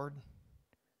weather, Lord,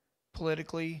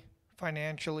 politically,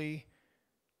 financially,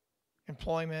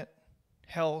 employment,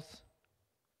 health,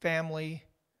 family,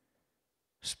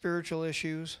 spiritual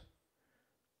issues,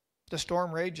 the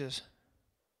storm rages.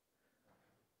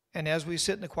 And as we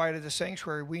sit in the quiet of the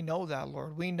sanctuary, we know that,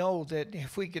 Lord. We know that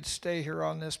if we could stay here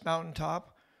on this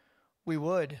mountaintop, we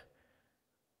would.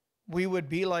 We would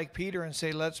be like Peter and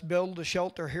say, let's build a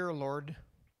shelter here, Lord,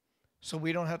 so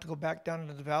we don't have to go back down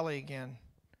into the valley again.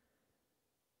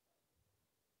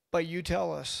 But you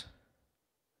tell us,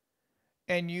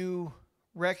 and you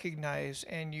recognize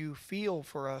and you feel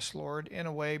for us, Lord, in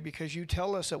a way, because you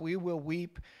tell us that we will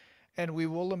weep and we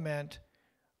will lament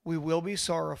We will be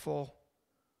sorrowful,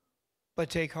 but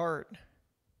take heart.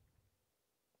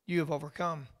 You have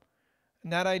overcome.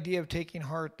 And that idea of taking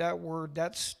heart, that word,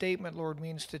 that statement, Lord,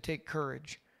 means to take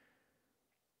courage.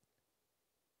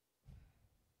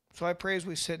 So I pray as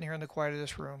we sit in here in the quiet of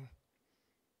this room,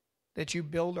 that you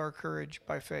build our courage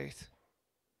by faith.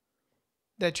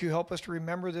 That you help us to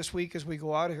remember this week as we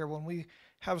go out of here, when we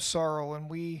have sorrow and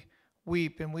we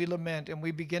weep and we lament and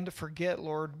we begin to forget,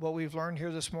 Lord, what we've learned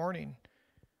here this morning,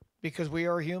 because we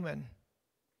are human.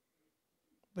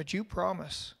 But you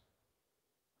promise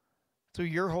through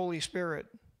your Holy Spirit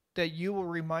that you will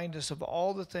remind us of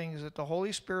all the things, that the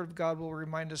Holy Spirit of God will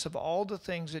remind us of all the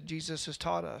things that Jesus has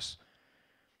taught us.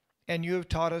 And you have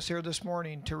taught us here this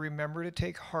morning to remember to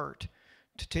take heart,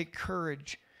 to take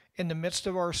courage in the midst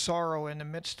of our sorrow, in the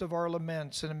midst of our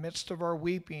laments, in the midst of our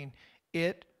weeping.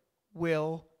 It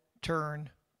will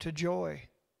turn to joy.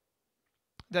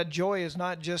 That joy is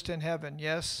not just in heaven,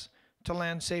 yes, to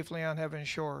land safely on heaven's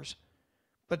shores,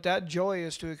 but that joy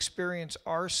is to experience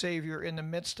our Savior in the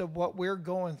midst of what we're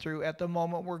going through at the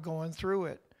moment we're going through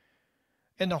it.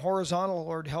 In the horizontal,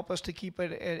 Lord, help us to keep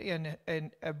it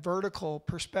in a vertical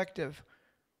perspective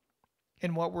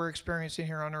in what we're experiencing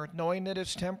here on earth, knowing that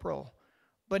it's temporal.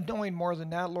 But knowing more than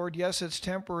that, Lord, yes, it's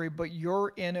temporary, but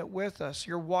you're in it with us.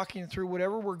 You're walking through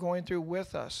whatever we're going through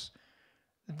with us.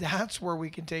 That's where we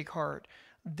can take heart.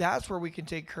 That's where we can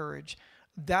take courage.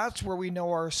 That's where we know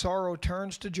our sorrow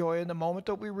turns to joy in the moment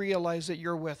that we realize that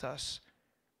you're with us.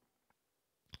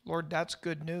 Lord, that's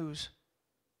good news.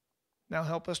 Now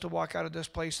help us to walk out of this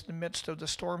place in the midst of the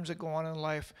storms that go on in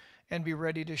life and be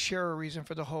ready to share a reason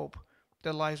for the hope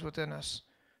that lies within us,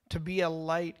 to be a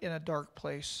light in a dark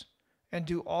place, and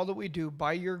do all that we do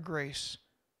by your grace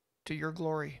to your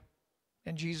glory.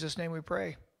 In Jesus' name we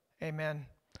pray. Amen.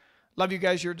 Love you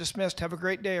guys. You're dismissed. Have a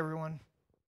great day, everyone.